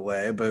in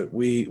Double-A, but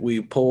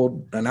we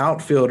pulled an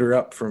outfielder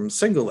up from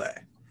Single A,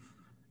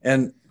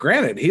 and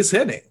granted, he's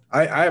hitting.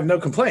 I have no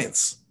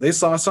complaints. They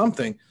saw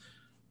something,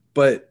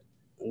 but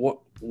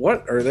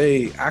what are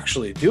they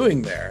actually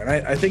doing there?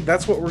 And I think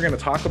that's what we're going to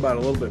talk about a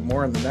little bit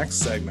more in the next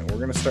segment. We're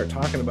going to start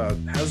talking about,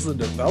 has the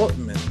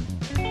development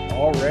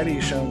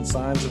already shown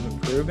signs of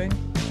improving?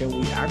 Can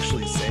we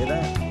actually say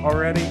that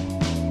already?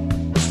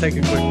 Let's take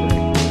a quick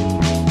break.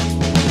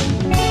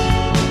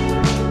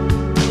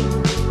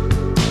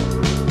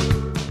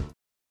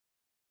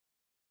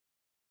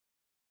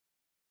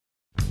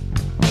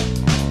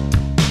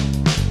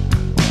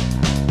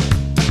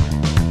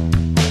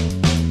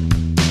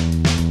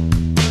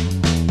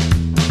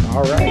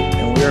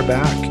 are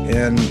back,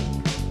 and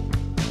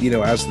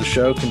as the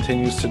show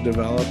continues to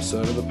develop,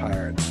 so do the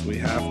Pirates. We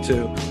have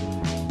to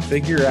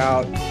figure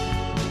out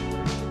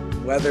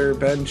whether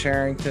Ben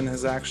Cherington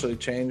has actually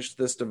changed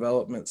this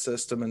development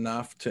system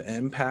enough to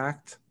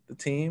impact the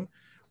team.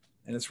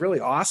 And it's really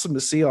awesome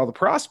to see all the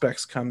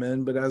prospects come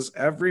in, but as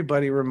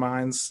everybody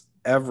reminds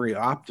every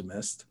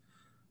optimist,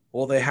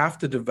 well, they have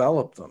to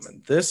develop them,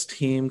 and this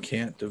team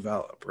can't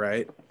develop,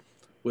 right?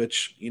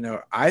 Which,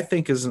 I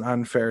think is an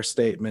unfair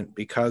statement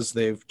because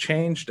they've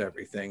changed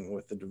everything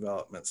with the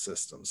development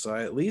system. So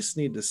I at least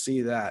need to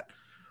see that.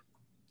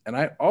 And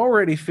I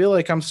already feel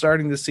like I'm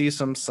starting to see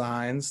some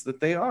signs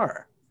that they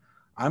are.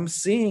 I'm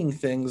seeing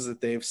things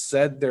that they've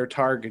said they're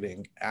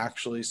targeting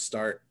actually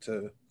start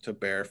to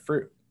bear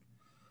fruit.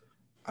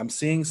 I'm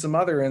seeing some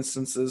other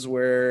instances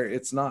where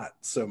it's not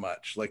so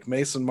much. Like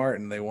Mason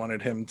Martin, they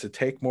wanted him to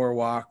take more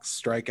walks,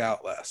 strike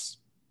out less.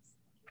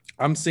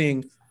 I'm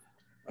seeing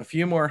a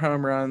few more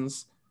home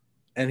runs,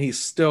 and he's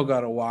still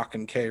got a walk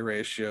and K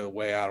ratio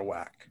way out of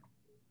whack.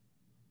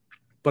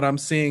 But I'm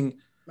seeing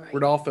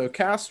Rodolfo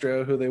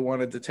Castro, who they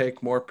wanted to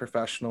take more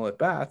professional at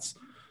bats,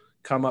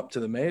 come up to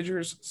the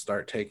majors,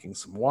 start taking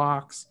some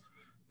walks,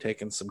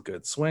 taking some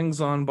good swings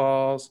on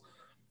balls,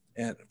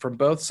 and from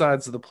both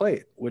sides of the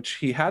plate, which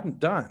he hadn't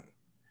done.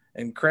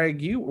 And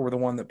Craig, you were the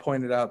one that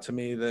pointed out to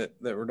me that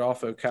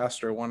Rodolfo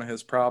Castro, one of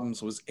his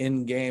problems was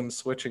in-game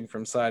switching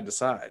from side to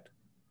side.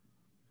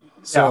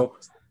 So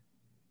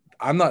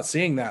I'm not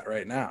seeing that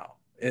right now,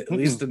 at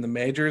least in the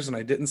majors, and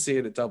I didn't see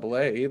it at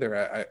AA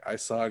either. I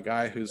saw a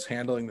guy who's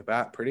handling the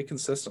bat pretty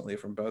consistently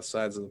from both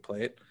sides of the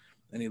plate,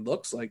 and he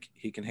looks like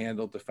he can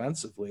handle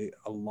defensively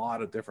a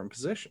lot of different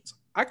positions.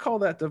 I call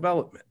that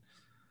development.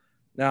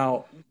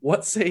 Now,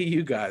 what say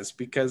you guys?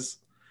 Because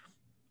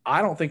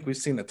I don't think we've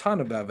seen a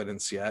ton of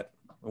evidence yet.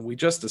 We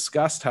just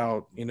discussed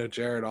how,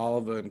 Jared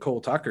Oliva and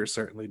Cole Tucker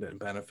certainly didn't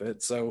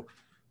benefit. So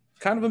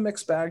kind of a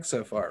mixed bag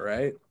so far,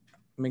 right?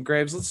 I mean,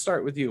 Graves, let's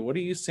start with you. What are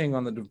you seeing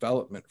on the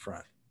development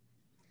front?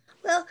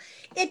 Well,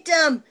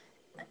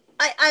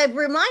 I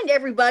remind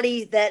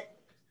everybody that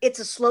it's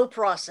a slow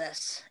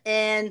process.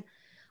 And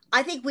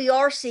I think we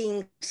are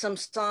seeing some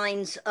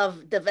signs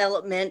of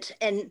development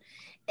and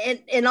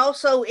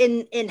also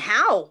in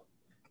how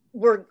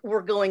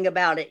we're going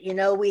about it.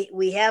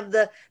 We have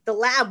the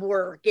lab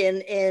work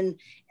and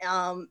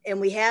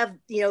we have,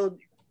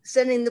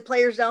 sending the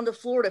players down to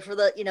Florida for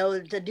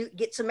to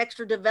get some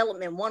extra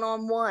development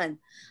one-on-one.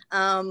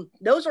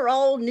 Those are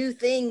all new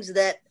things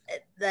that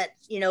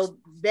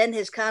Ben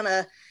has kind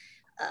of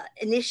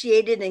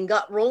initiated and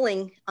got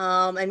rolling.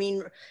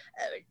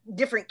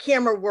 Different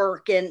camera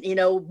work and,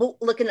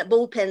 looking at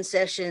bullpen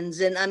sessions.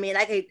 And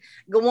I could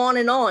go on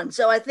and on.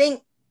 So I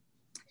think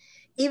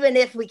even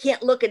if we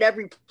can't look at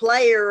every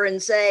player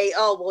and say,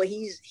 oh, well,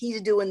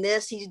 he's doing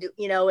this,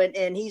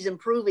 and he's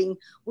improving,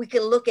 we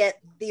can look at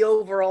the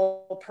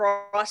overall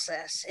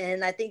process.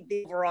 And I think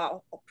the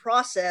overall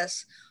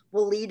process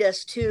will lead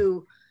us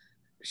to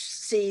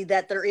see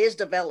that there is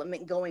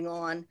development going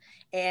on,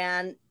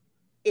 and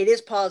it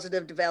is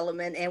positive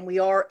development. And we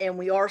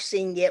are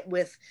seeing it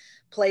with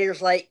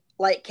players like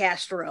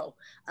Castro.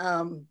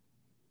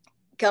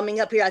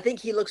 Coming up here, I think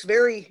he looks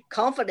very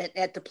confident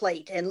at the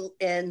plate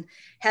and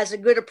has a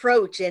good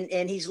approach,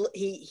 and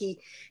he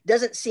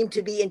doesn't seem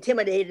to be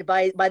intimidated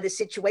by the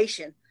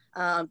situation.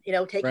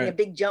 Taking a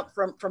big jump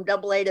from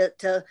AA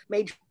to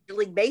Major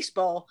League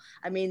Baseball.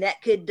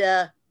 That could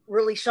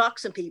really shock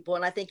some people,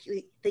 and I think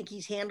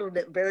he's handled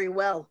it very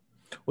well.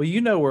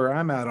 Well, where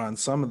I'm at on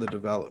some of the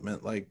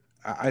development. Like,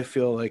 I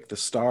feel like the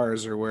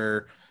stars are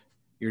where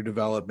your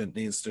development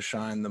needs to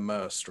shine the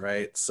most,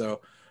 right?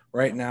 So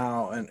right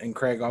now, and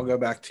Craig, I'll go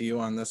back to you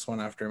on this one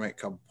after I make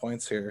a couple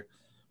points here.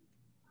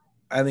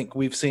 I think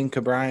we've seen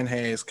Ke'Bryan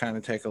Hayes kind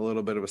of take a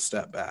little bit of a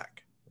step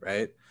back,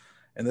 right?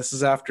 And this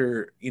is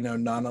after,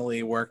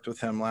 Nunnally worked with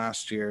him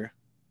last year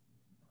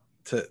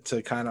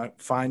to kind of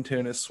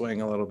fine-tune his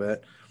swing a little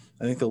bit.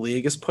 I think the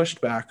league has pushed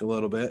back a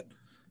little bit.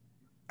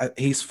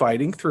 He's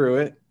fighting through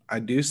it. I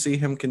do see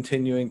him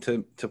continuing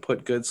to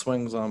put good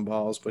swings on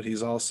balls, but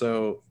he's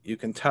also, you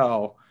can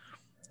tell,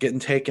 getting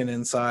taken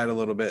inside a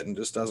little bit and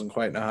just doesn't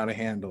quite know how to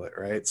handle it,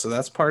 right? So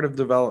that's part of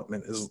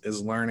development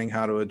is learning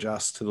how to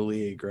adjust to the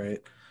league,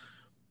 right?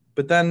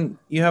 But then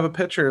you have a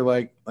pitcher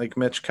like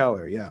Mitch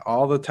Keller. Yeah,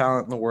 all the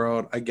talent in the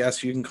world. I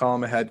guess you can call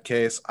him a head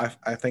case.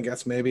 I think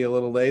that's maybe a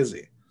little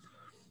lazy.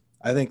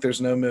 I think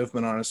there's no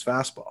movement on his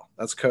fastball.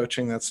 That's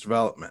coaching, that's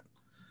development.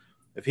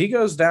 If he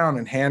goes down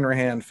and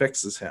Hanrahan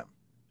fixes him,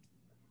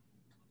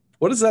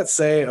 what does that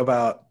say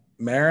about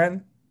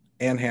Marin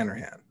and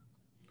Hanrahan?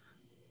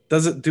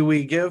 Do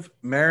we give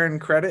Marin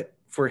credit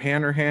for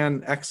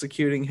Hanrahan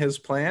executing his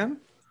plan,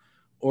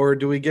 or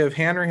do we give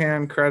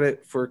Hanrahan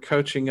credit for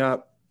coaching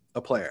up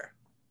a player?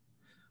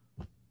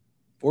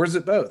 Or is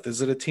it both?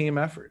 Is it a team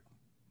effort?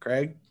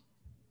 Craig?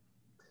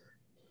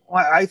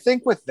 Well, I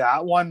think with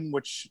that one,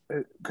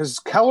 because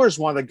Keller's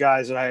one of the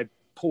guys that I had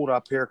pulled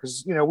up here,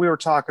 because, we were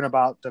talking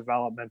about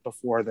development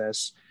before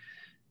this.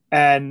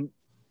 And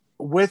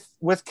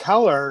with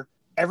Keller,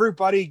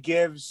 everybody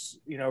gives,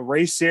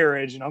 Ray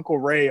Searage and Uncle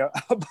Ray a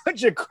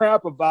bunch of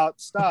crap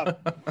about stuff.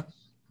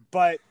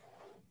 But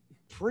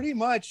pretty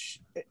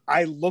much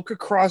I look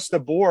across the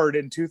board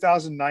in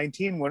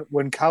 2019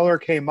 when Keller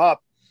came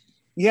up.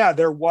 Yeah,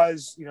 there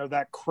was,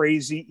 that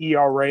crazy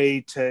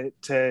ERA to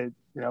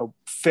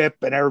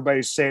FIP, and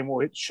everybody's saying,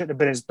 well, it shouldn't have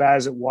been as bad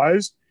as it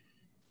was.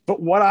 But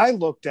what I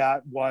looked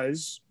at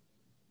was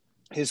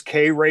his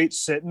K rate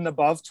sitting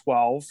above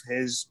 12,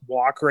 his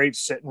walk rate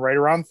sitting right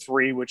around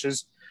 3, which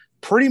is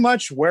pretty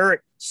much where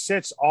it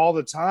sits all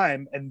the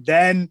time. And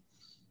then,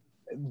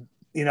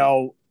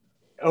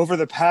 over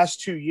the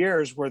past 2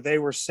 years where they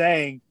were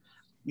saying,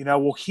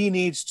 well,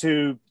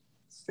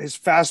 his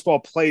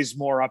fastball plays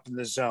more up in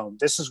the zone.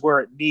 This is where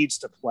it needs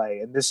to play.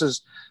 And this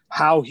is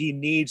how he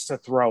needs to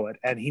throw it.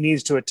 And he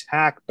needs to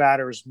attack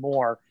batters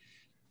more.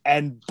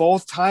 And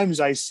both times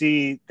I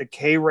see the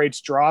K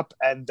rates drop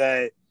and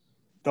the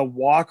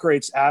walk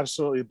rates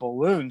absolutely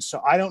balloon.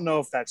 So I don't know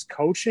if that's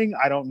coaching.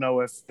 I don't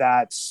know if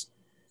that's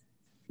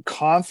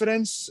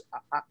confidence.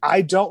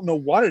 I don't know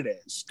what it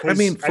is.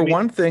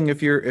 One thing,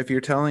 if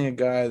you're telling a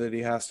guy that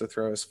he has to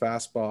throw his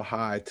fastball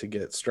high to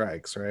get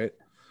strikes, right?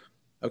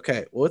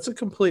 Okay, well, it's a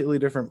completely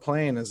different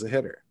plane as a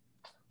hitter.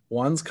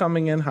 One's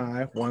coming in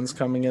high, one's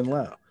coming in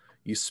low.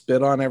 You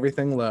spit on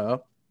everything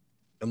low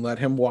and let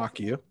him walk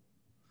you,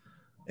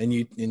 and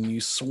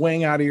you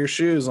swing out of your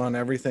shoes on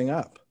everything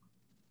up.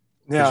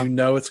 Because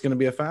it's going to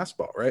be a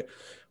fastball, right?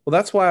 Well,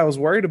 that's why I was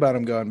worried about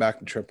him going back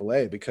to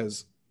AAA,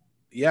 because,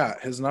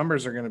 his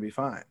numbers are going to be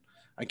fine.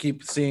 I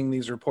keep seeing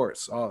these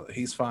reports. Oh,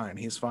 he's fine.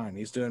 He's fine.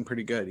 He's doing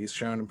pretty good. He's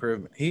showing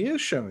improvement. He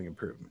is showing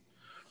improvement.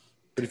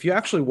 But if you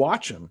actually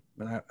watch him,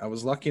 and I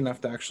was lucky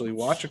enough to actually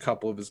watch a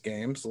couple of his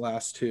games, the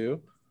last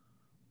 2,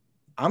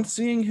 I'm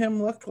seeing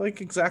him look like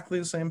exactly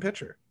the same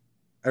pitcher.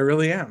 I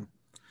really am.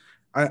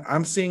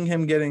 I'm seeing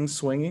him getting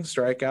swinging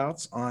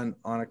strikeouts on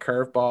a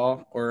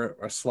curveball or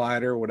a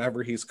slider,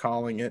 whatever he's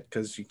calling it,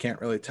 because you can't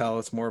really tell.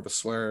 It's more of a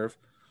swerve.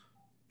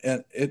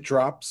 And it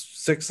drops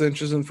 6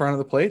 inches in front of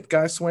the plate.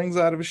 Guy swings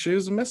out of his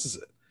shoes and misses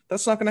it.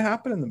 That's not going to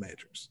happen in the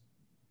majors.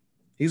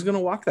 He's going to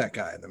walk that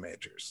guy in the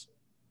majors.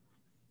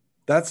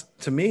 That's,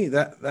 to me,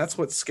 that's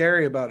what's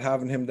scary about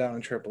having him down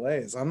in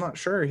AAA is I'm not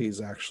sure he's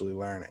actually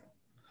learning.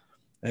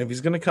 And if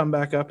he's going to come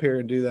back up here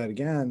and do that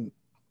again,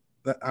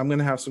 I'm going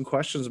to have some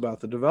questions about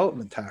the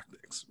development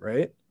tactics,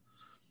 right?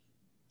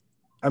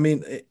 I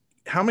mean,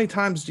 how many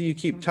times do you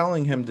keep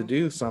telling him to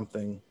do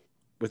something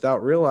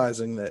without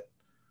realizing that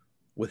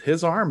with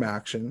his arm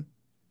action,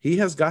 he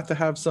has got to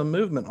have some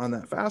movement on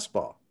that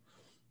fastball?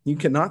 You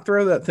cannot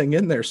throw that thing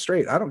in there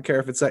straight. I don't care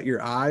if it's at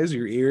your eyes,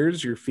 your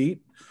ears, your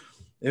feet.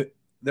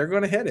 They're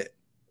going to hit it.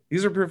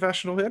 These are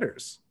professional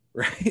hitters,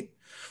 right?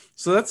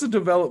 So that's a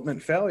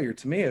development failure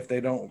to me if they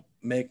don't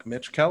make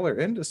Mitch Keller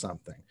into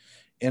something.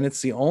 And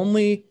it's the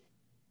only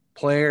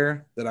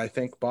player that I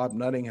think Bob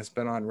Nutting has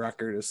been on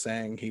record as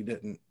saying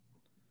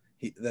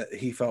that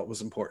he felt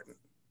was important.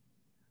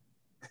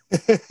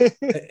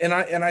 and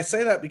I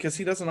say that because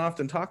he doesn't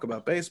often talk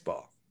about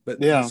baseball, but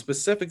he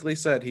specifically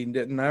said he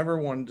never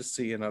wanted to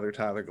see another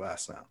Tyler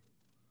Glasnow.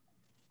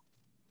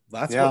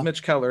 That's what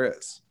Mitch Keller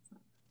is.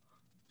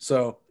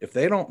 So if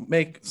they don't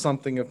make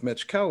something of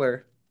Mitch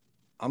Keller,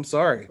 I'm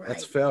sorry,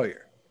 that's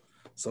failure.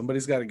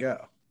 Somebody's got to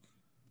go,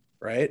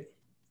 right?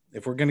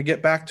 If we're going to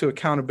get back to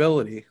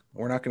accountability,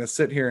 we're not going to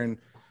sit here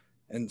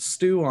and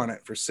stew on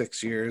it for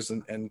 6 years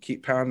and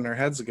keep pounding our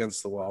heads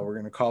against the wall. We're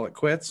going to call it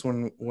quits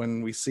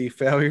when we see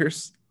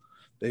failures.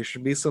 There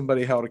should be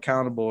somebody held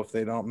accountable if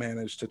they don't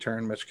manage to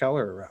turn Mitch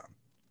Keller around,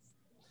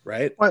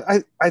 right? Well,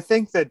 I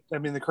think that,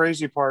 the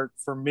crazy part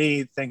for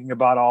me thinking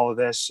about all of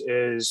this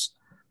is,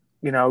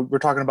 we're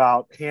talking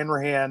about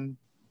Hanrahan,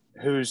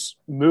 who's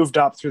moved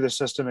up through the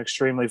system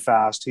extremely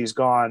fast. He's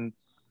gone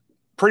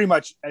pretty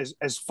much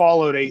as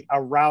followed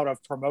a route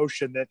of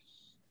promotion that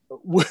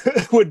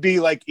would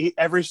be like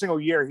every single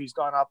year he's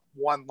gone up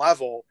one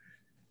level.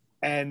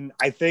 And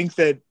I think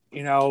that,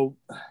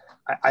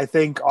 I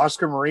think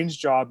Oscar Marine's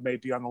job may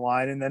be on the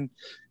line. And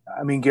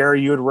then,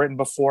 Gary, you had written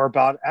before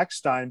about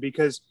Eckstein,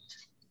 because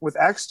with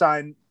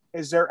Eckstein,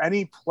 is there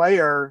any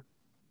player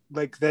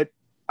like that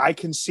I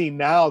can see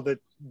now that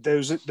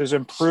those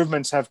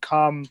improvements have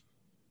come,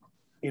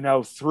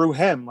 through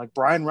him? Like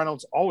Brian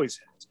Reynolds always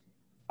hit.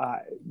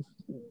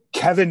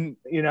 Kevin,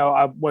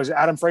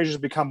 Adam Frazier's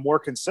become more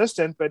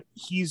consistent, but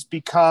he's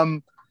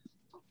become.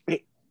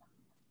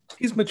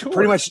 He's mature.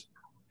 Pretty much.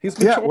 He's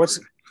mature.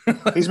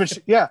 He's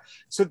mature. Yeah.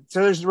 So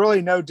there's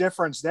really no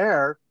difference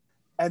there.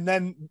 And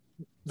then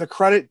the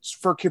credit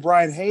for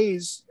Ke'Bryan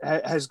Hayes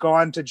has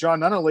gone to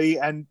John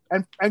Nunnally and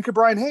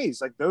Ke'Bryan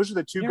Hayes. Like those are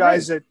the two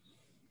guys that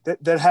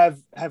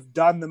have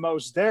done the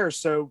most there.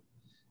 So,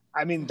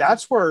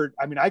 that's where,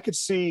 I could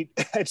see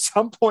at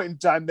some point in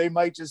time, they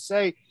might just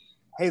say,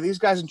 hey, these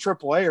guys in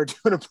AAA are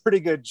doing a pretty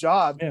good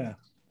job. Yeah.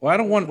 Well, I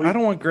don't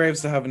want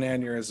Graves to have an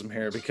aneurysm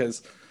here,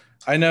 because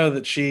I know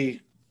that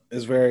she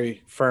is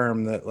very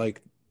firm that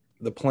like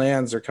the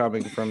plans are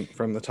coming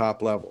from the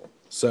top level.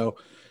 So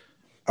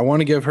I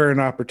want to give her an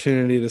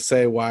opportunity to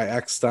say why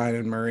Eckstein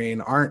and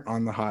Marine aren't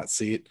on the hot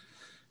seat.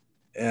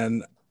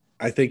 And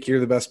I think you're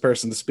the best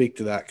person to speak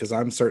to that, because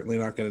I'm certainly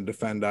not going to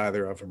defend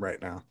either of them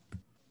right now.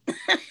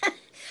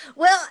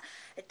 Well,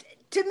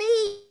 to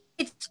me,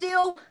 it's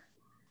still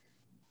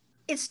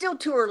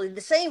too early.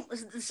 The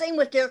same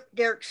with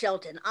Derek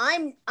Shelton.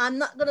 I'm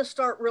not going to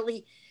start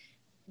really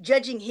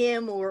judging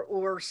him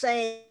or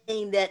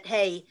saying that,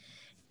 hey,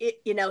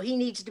 he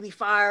needs to be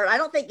fired. I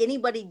don't think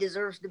anybody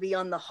deserves to be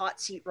on the hot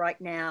seat right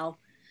now.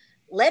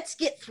 Let's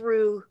get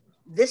through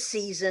this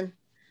season.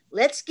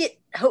 Let's get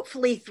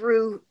hopefully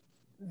through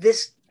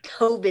this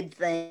COVID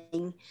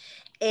thing.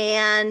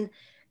 And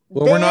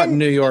well, we're not in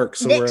New York,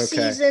 so we're okay. Next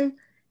season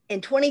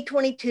in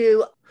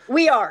 2022,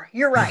 we are.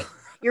 You're right.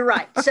 You're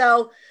right.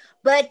 So,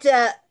 but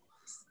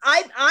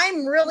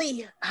I'm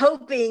really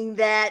hoping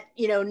that,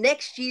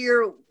 next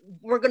year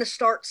we're going to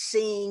start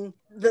seeing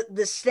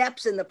the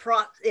steps in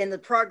the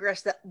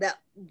progress that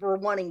we're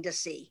wanting to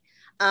see.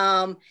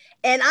 And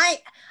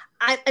I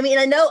mean,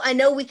 I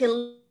know we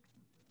can,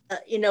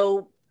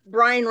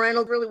 Brian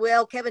Reynolds really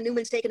well. Kevin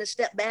Newman's taking a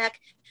step back,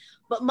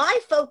 but my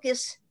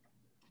focus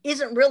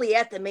isn't really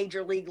at the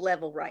major league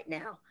level right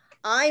now.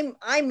 I'm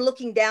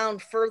looking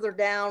further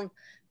down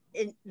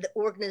in the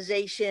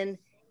organization,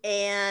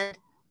 and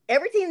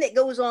everything that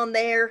goes on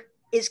there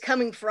is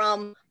coming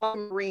from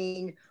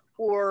Marine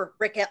or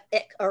Rick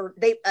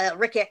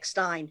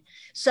Eckstein.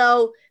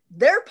 So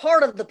they're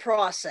part of the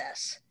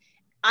process.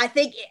 I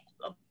think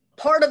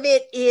part of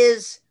it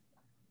is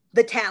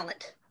the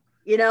talent.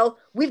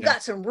 We've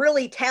got some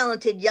really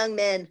talented young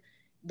men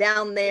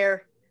down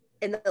there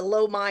in the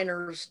low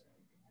minors,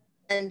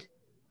 and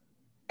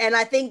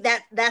I think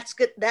that's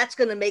good. That's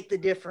going to make the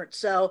difference.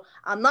 So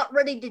I'm not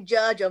ready to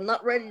judge. I'm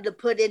not ready to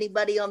put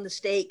anybody on the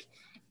stake,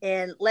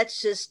 and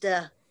let's just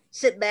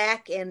sit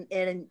back and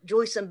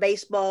enjoy some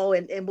baseball,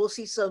 and we'll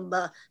see some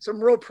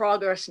real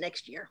progress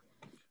next year.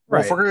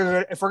 Right.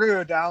 Well, if we're gonna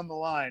go down the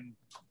line,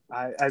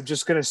 I'm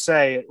just gonna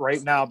say it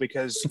right now,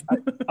 because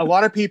a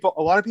lot of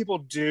people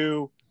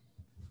do.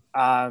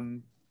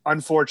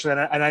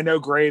 Unfortunately, and I know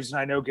Graves and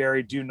I know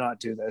Gary do not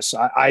do this.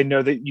 I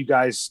know that you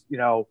guys,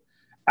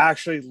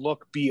 actually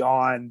look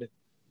beyond,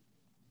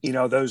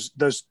 those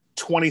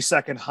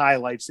 20-second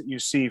highlights that you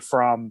see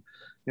from,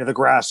 the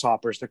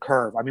Grasshoppers, the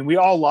Curve. I mean, we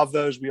all love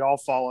those. We all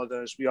follow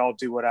those. We all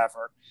do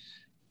whatever.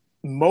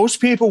 Most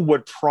people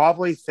would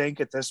probably think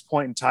at this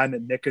point in time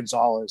that Nick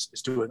Gonzalez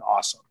is doing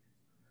awesome,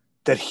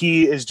 that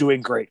he is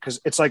doing great.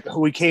 Because it's like,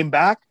 he came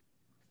back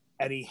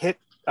and he hit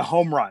a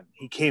home run.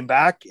 He came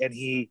back and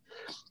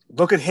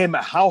look at him,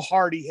 how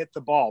hard he hit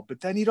the ball, but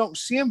then you don't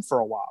see him for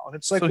a while. And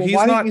it's like, so well,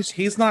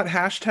 he's not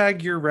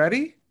hashtag you're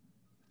ready.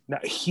 No,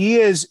 he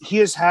is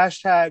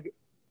hashtag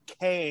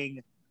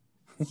K'ing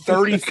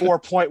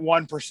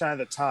 34.1% of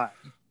the time.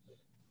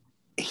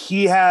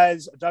 He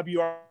has a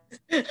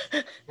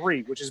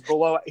WR3, which is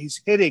below.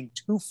 He's hitting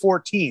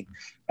 214.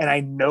 And I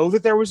know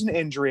that there was an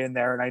injury in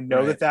there. And I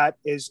know that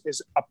is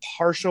a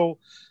partial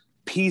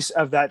piece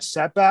of that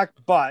setback,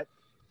 but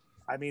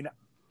I mean,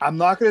 I'm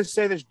not going to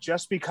say this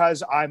just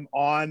because I'm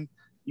on,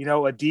 a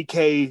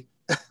DK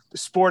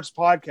sports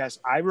podcast.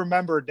 I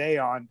remember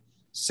Dayon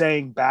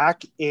saying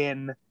back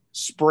in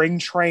spring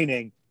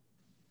training,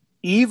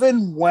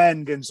 even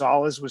when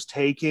Gonzalez was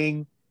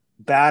taking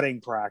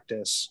batting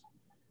practice,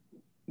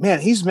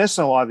 man, he's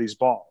missing a lot of these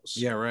balls.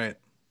 Yeah, right.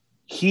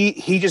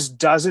 He just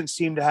doesn't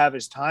seem to have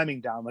his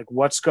timing down. Like,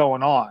 what's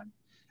going on?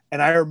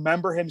 And I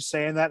remember him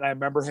saying that. And I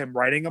remember him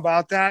writing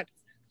about that.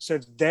 So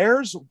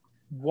there's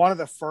one of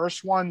the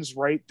first ones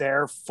right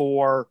there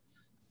for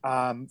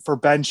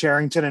Ben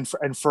Cherington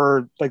and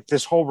for like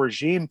this whole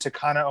regime to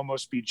kind of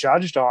almost be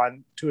judged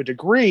on to a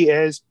degree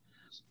is,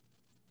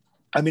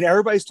 I mean,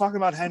 everybody's talking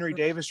about Henry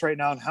Davis right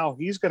now and how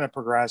he's going to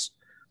progress.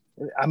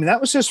 I mean, that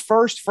was his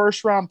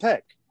first round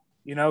pick,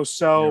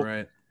 so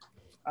right.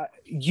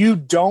 You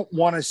don't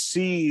want to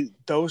see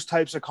those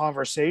types of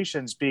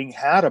conversations being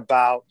had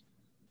about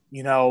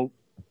a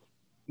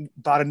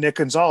Nick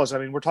Gonzalez. I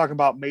mean, we're talking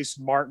about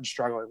Mason Martin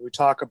struggling. We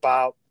talk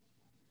about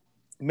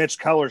Mitch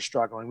Keller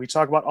struggling. We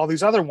talk about all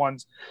these other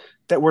ones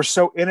that were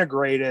so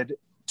integrated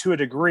to a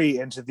degree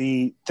into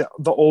the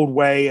old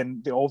way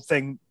and the old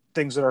things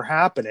that are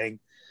happening.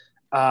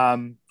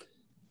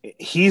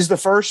 He's the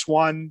first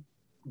one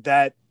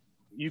that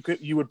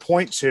you would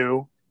point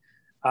to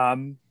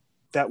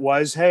that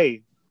was,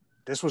 hey,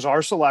 this was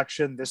our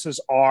selection. This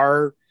is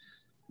our,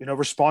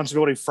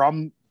 responsibility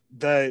from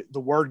the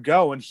word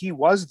go. And he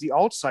was the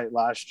alt site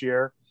last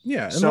year.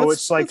 Yeah. And so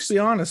it's like, let's be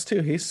honest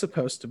too. He's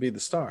supposed to be the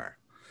star,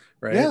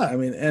 right? Yeah. I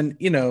mean, and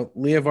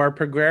Leovar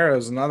Peguero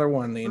is another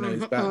one,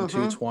 he's batting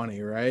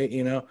 220,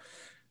 right?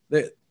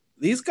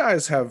 These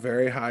guys have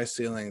very high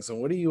ceilings.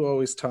 And what do you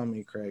always tell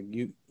me,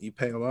 Craig? You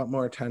pay a lot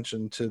more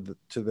attention to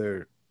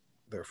their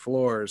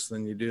floors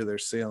than you do their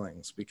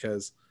ceilings,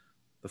 because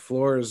the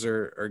floors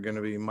are going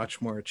to be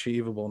much more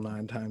achievable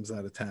 9 times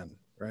out of 10,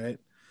 right?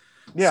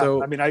 Yeah.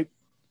 So, I mean,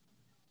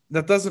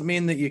 that doesn't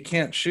mean that you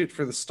can't shoot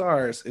for the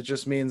stars. It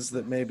just means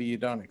that maybe you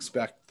don't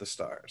expect the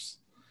stars.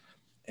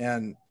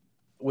 And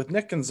with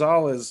Nick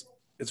Gonzalez,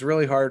 it's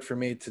really hard for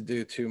me to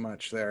do too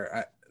much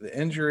there. The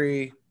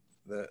injury,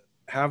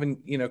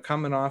 having,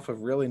 coming off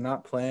of really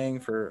not playing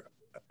for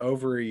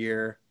over a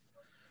year,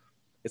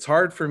 it's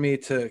hard for me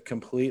to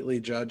completely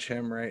judge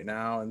him right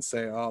now and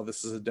say, oh,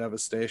 this is a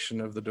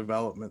devastation of the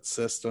development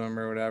system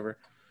or whatever.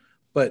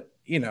 But,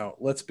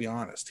 let's be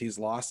honest. He's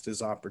lost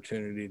his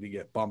opportunity to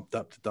get bumped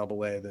up to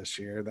AA this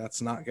year.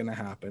 That's not going to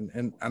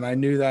happen. And I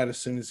knew that as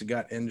soon as he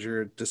got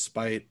injured,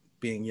 despite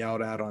being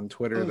yelled at on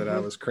Twitter that I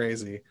was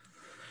crazy.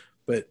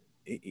 But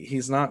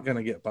he's not going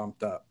to get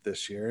bumped up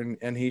this year,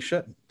 and he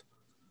shouldn't.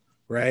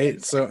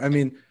 Right? So, I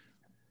mean,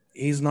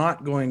 he's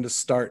not going to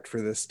start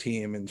for this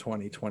team in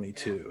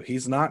 2022.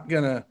 He's not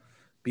going to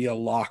be a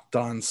locked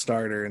on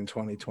starter in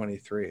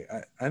 2023.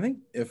 I think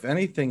if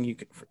anything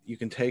you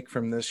can take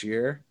from this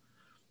year,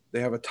 they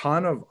have a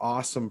ton of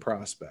awesome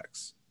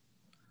prospects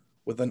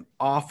with an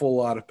awful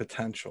lot of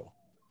potential.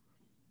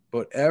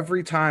 But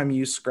every time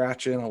you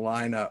scratch in a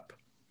lineup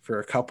for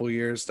a couple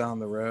years down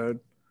the road,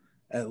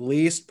 at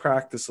least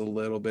practice a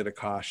little bit of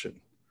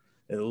caution.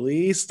 At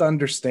least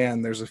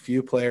understand there's a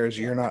few players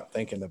you're not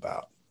thinking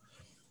about.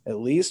 At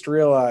least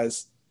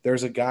realize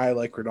there's a guy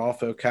like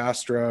Rodolfo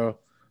Castro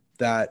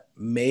that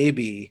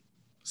maybe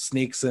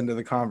sneaks into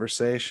the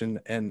conversation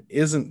and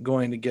isn't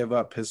going to give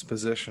up his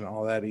position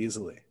all that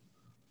easily.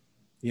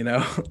 You're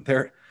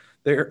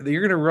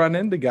going to run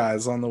into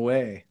guys on the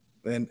way,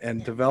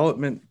 and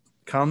development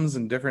comes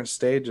in different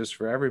stages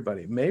for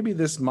everybody. Maybe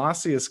this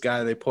Macias guy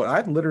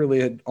I literally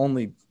had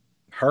only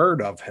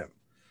heard of him.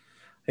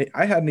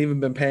 I hadn't even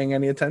been paying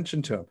any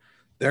attention to him.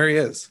 There he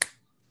is,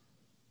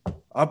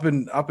 up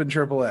in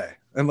AAA,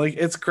 and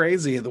it's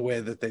crazy the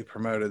way that they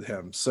promoted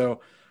him. So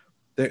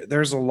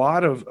there's a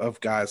lot of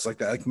guys like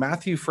that, like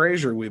Matthew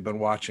Frazier. We've been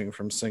watching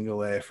from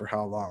Single A for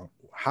how long?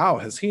 How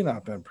has he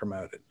not been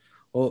promoted?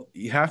 Well,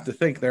 you have to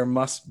think there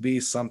must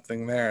be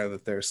something there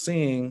that they're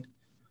seeing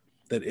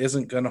that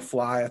isn't going to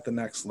fly at the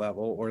next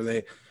level, or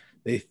they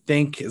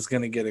think is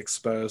going to get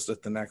exposed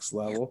at the next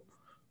level.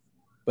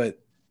 But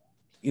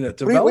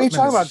development. What are you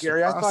talking about,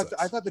 Gary? I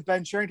thought that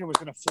Ben Cherington was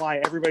going to fly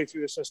everybody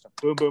through the system.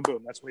 Boom, boom,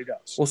 boom. That's what he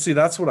does. Well, see,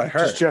 that's what I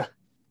heard.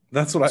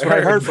 That's what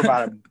I heard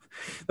about him.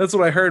 That's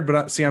what I heard.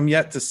 But I'm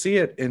yet to see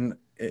it in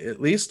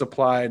at least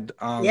applied.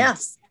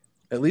 Yes.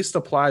 At least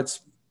applied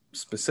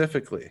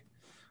specifically.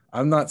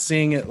 I'm not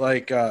seeing it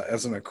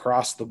as an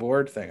across the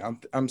board thing.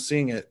 I'm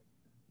seeing it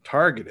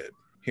targeted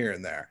here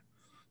and there.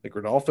 Like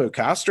Rodolfo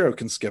Castro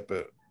can skip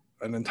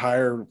an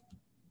entire,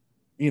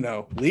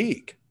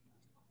 league.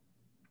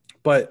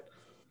 But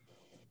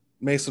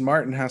Mason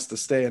Martin has to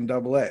stay in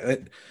AA.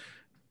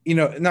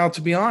 Now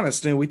to be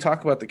honest, we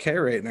talk about the K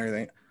rate and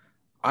everything.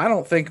 I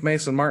don't think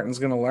Mason Martin's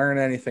going to learn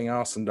anything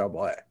else in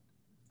AA.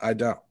 I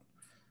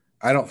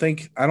don't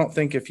think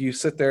if you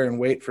sit there and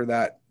wait for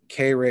that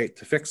K rate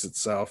to fix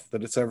itself,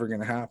 that it's ever going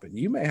to happen.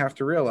 You may have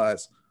to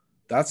realize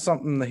that's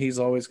something that he's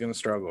always going to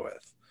struggle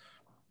with.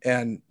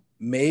 And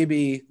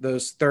maybe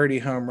those 30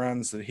 home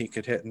runs that he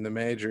could hit in the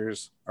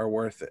majors are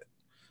worth it.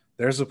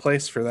 There's a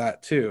place for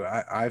that too.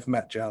 I've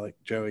met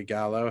Joey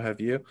Gallo. Have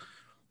you?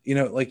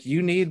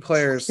 You need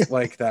players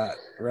like that,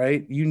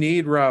 right? You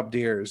need Rob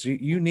Deers.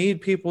 You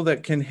need people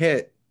that can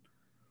hit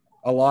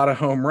a lot of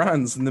home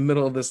runs in the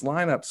middle of this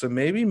lineup. So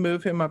maybe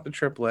move him up to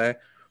AAA.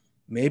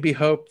 Maybe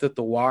hope that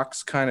the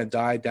walks kind of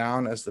die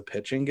down as the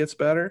pitching gets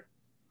better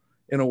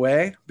in a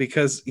way,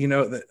 because,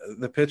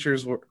 the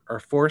pitchers are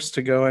forced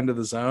to go into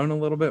the zone a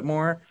little bit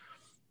more.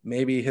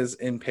 Maybe his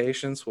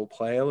impatience will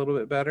play a little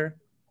bit better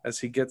as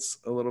he gets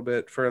a little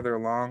bit further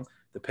along.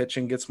 The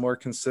pitching gets more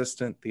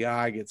consistent. The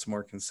eye gets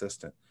more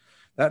consistent.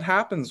 That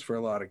happens for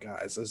a lot of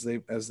guys as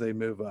they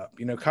move up.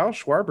 Kyle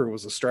Schwarber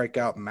was a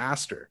strikeout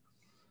master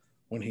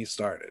when he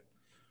started.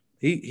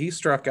 He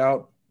struck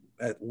out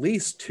at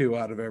least 2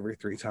 out of every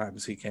 3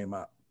 times he came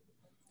up.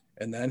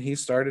 And then he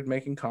started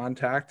making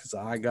contact. His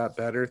eye got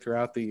better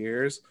throughout the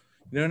years.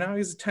 Now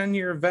he's a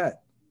 10-year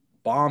vet,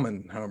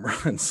 bombing home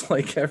runs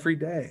every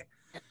day.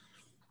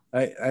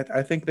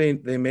 I think they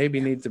maybe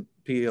need to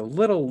be a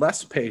little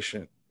less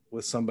patient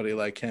with somebody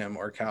like him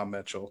or Cal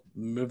Mitchell,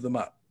 move them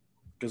up,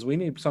 because we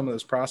need some of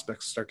those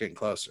prospects to start getting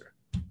closer.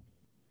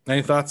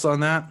 Any thoughts on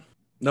that?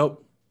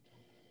 Nope.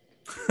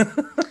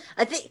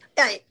 I think,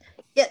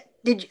 yeah.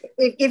 Did you,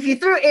 if you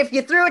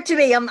threw it to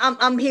me,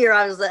 I'm here.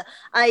 I was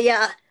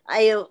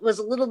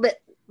a little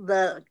bit,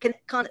 the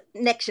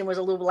connection was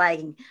a little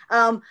lagging.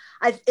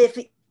 If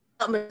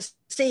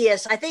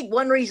Macias, I think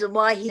one reason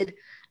why he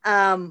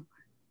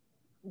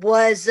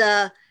was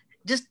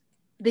just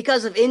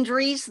because of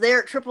injuries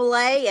there at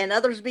AAA and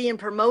others being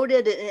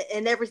promoted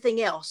and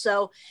everything else.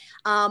 So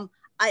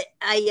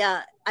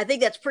I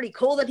think that's pretty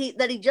cool that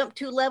he jumped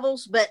 2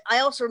 levels. But I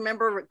also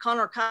remember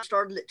Connor Cox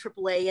started at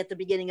AAA at the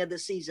beginning of the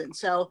season.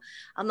 So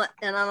I'm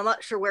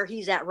not sure where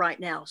he's at right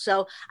now.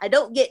 So I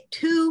don't get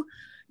too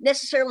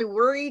necessarily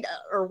worried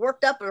or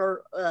worked up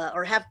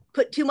or have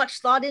put too much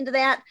thought into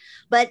that.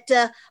 But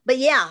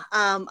yeah,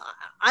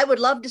 I would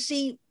love to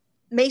see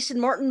Mason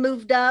Martin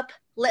moved up.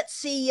 Let's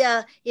see,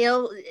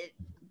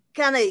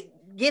 kind of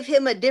give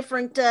him a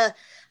different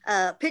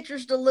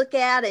pitchers to look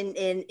at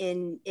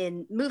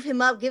and move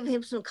him up, give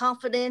him some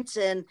confidence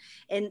and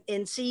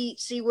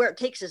see where it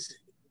takes us.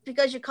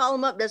 Because you call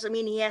him up doesn't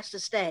mean he has to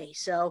stay.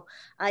 So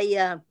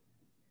I'm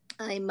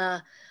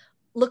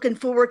looking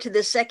forward to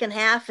this second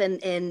half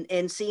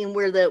and seeing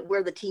where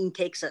the team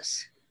takes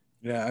us.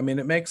 Yeah, I mean,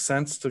 it makes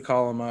sense to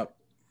call him up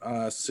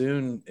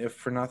soon, if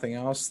for nothing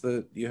else,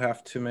 that you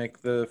have to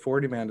make the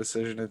 40-man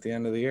decision at the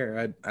end of the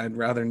year. I'd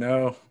rather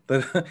know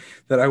that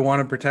I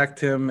want to protect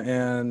him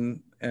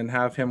and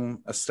have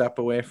him a step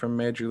away from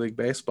Major League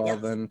Baseball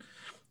than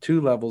 2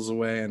 levels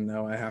away and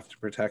know I have to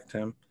protect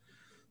him.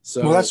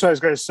 So, well, that's what I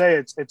was going to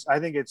say. I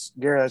think it's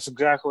Gary. That's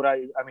exactly what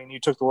I mean, you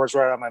took the words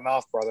right out of my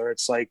mouth, brother.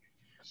 It's like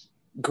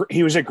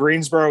he was at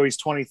Greensboro. He's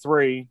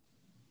 23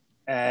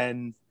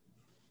 and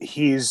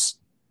he's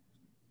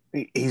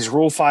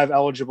Rule 5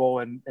 eligible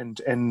and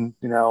you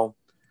know,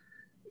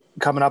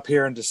 coming up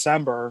here in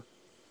December.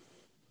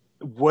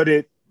 Would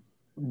it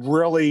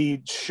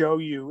really show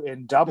you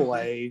in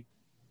AA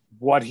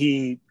what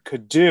he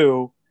could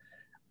do?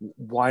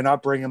 Why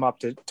not bring him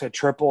up to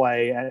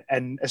AAA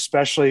and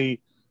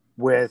especially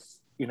with,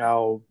 you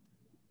know,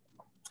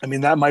 I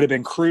mean, that might have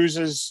been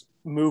Cruz's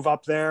move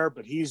up there,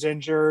 but he's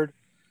injured.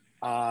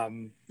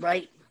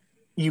 Right.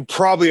 You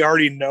probably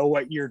already know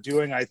what you're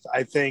doing. I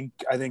think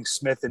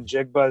Smith and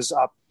Jigba's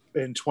up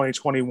in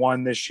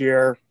 2021 this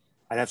year.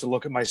 I'd have to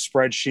look at my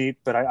spreadsheet,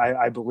 but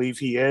I believe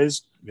he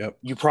is. Yep.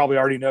 You probably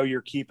already know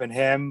you're keeping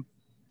him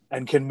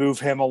and can move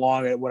him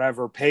along at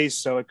whatever pace.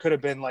 So it could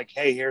have been like,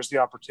 hey, here's the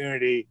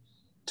opportunity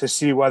to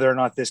see whether or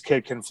not this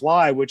kid can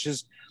fly, which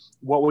is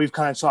what we've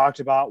kind of talked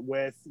about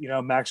with, you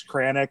know, Max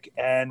Kranick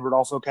and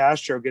Rodolfo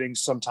Castro getting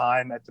some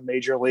time at the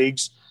major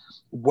leagues,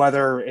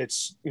 whether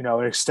it's, you know,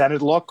 an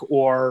extended look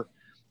or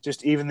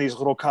just even these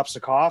little cups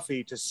of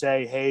coffee to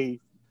say, hey,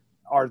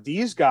 are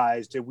these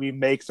guys, did we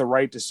make the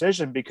right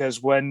decision?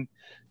 Because when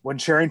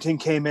Cherington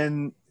came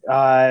in,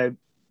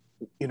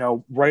 you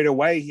know, right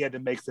away, he had to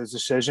make those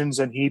decisions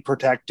and he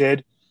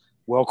protected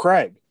Will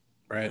Craig,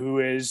 right, who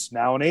is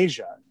now in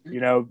Asia. You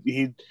know,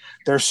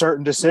 there's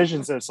certain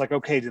decisions that it's like,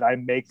 okay, did I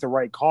make the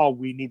right call?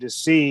 We need to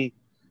see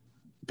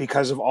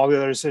because of all the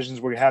other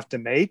decisions we have to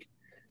make.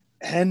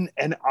 And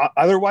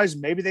otherwise,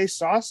 maybe they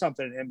saw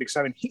something in him because,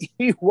 I mean,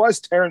 he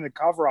was tearing the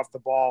cover off the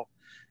ball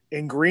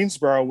in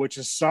Greensboro, which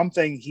is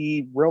something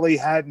he really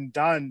hadn't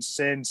done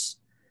since.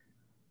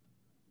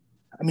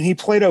 I mean, he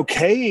played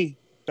okay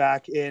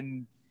back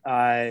in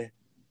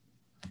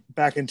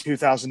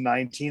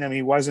 2019. I mean,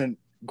 he wasn't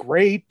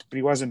great, but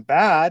he wasn't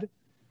bad.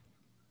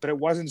 But it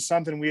wasn't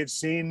something we had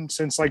seen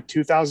since like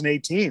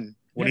 2018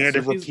 when he had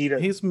to repeat it.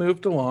 He's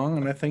moved along,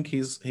 and I think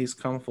he's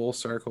come full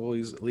circle.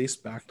 He's at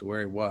least back to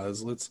where he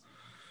was.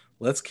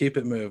 Let's keep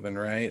it moving,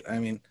 right? I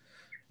mean,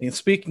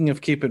 speaking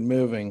of keep it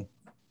moving,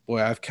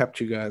 boy, I've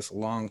kept you guys a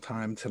long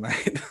time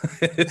tonight.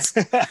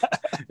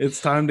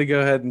 It's time to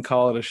go ahead and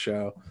call it a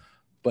show.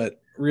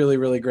 But really,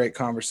 really great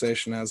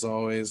conversation as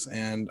always.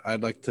 And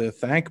I'd like to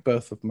thank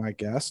both of my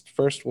guests.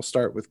 First, we'll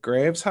start with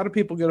Graves. How do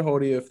people get a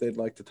hold of you if they'd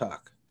like to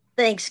talk?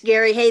 Thanks,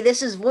 Gary. Hey,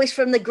 this is Voice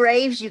from the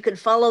Graves. You can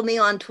follow me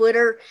on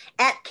Twitter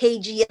at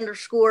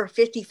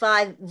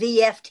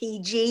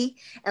KG_55VFTG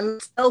and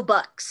let's go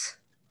Bucks.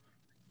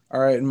 All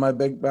right. And my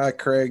big back,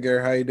 Craig,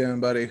 how you doing,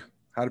 buddy?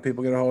 How do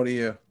people get a hold of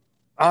you?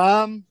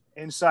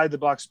 Inside the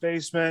Bucks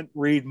Basement,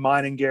 read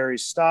mine and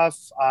Gary's stuff.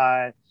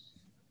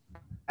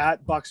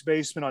 At Bucks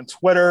Basement on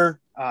Twitter.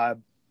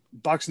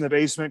 Bucks in the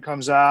Basement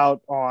comes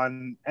out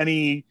on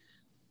any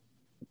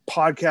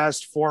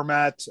podcast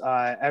format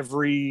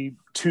every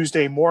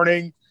Tuesday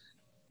morning.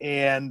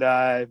 And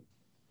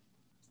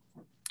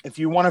if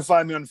you want to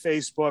find me on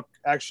Facebook,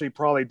 actually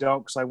probably don't,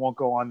 because I won't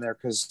go on there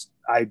because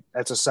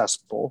that's a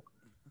cesspool.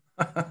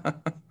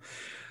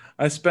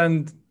 I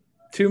spend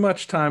too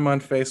much time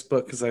on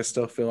Facebook because I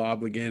still feel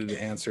obligated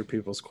to answer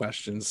people's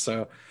questions.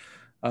 So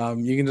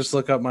you can just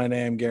look up my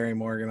name, Gary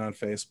Morgan, on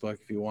Facebook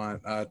if you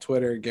want.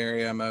 Twitter,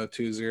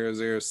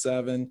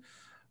 GaryMO2007.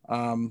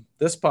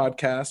 This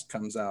podcast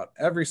comes out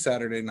every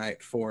Saturday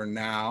night for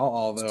now,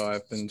 although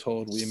I've been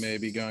told we may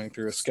be going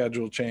through a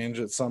schedule change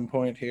at some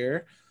point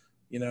here.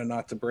 You know,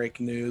 not to break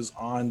news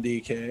on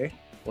DK.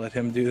 Let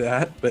him do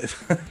that. But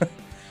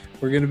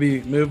we're going to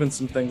be moving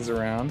some things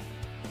around.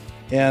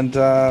 And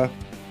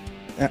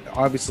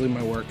obviously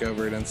my work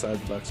over at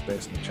Inside the Bucks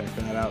Basement. Check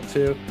that out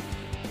too.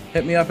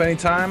 Hit me up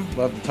anytime.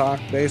 Love to talk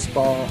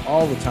baseball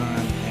all the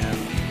time.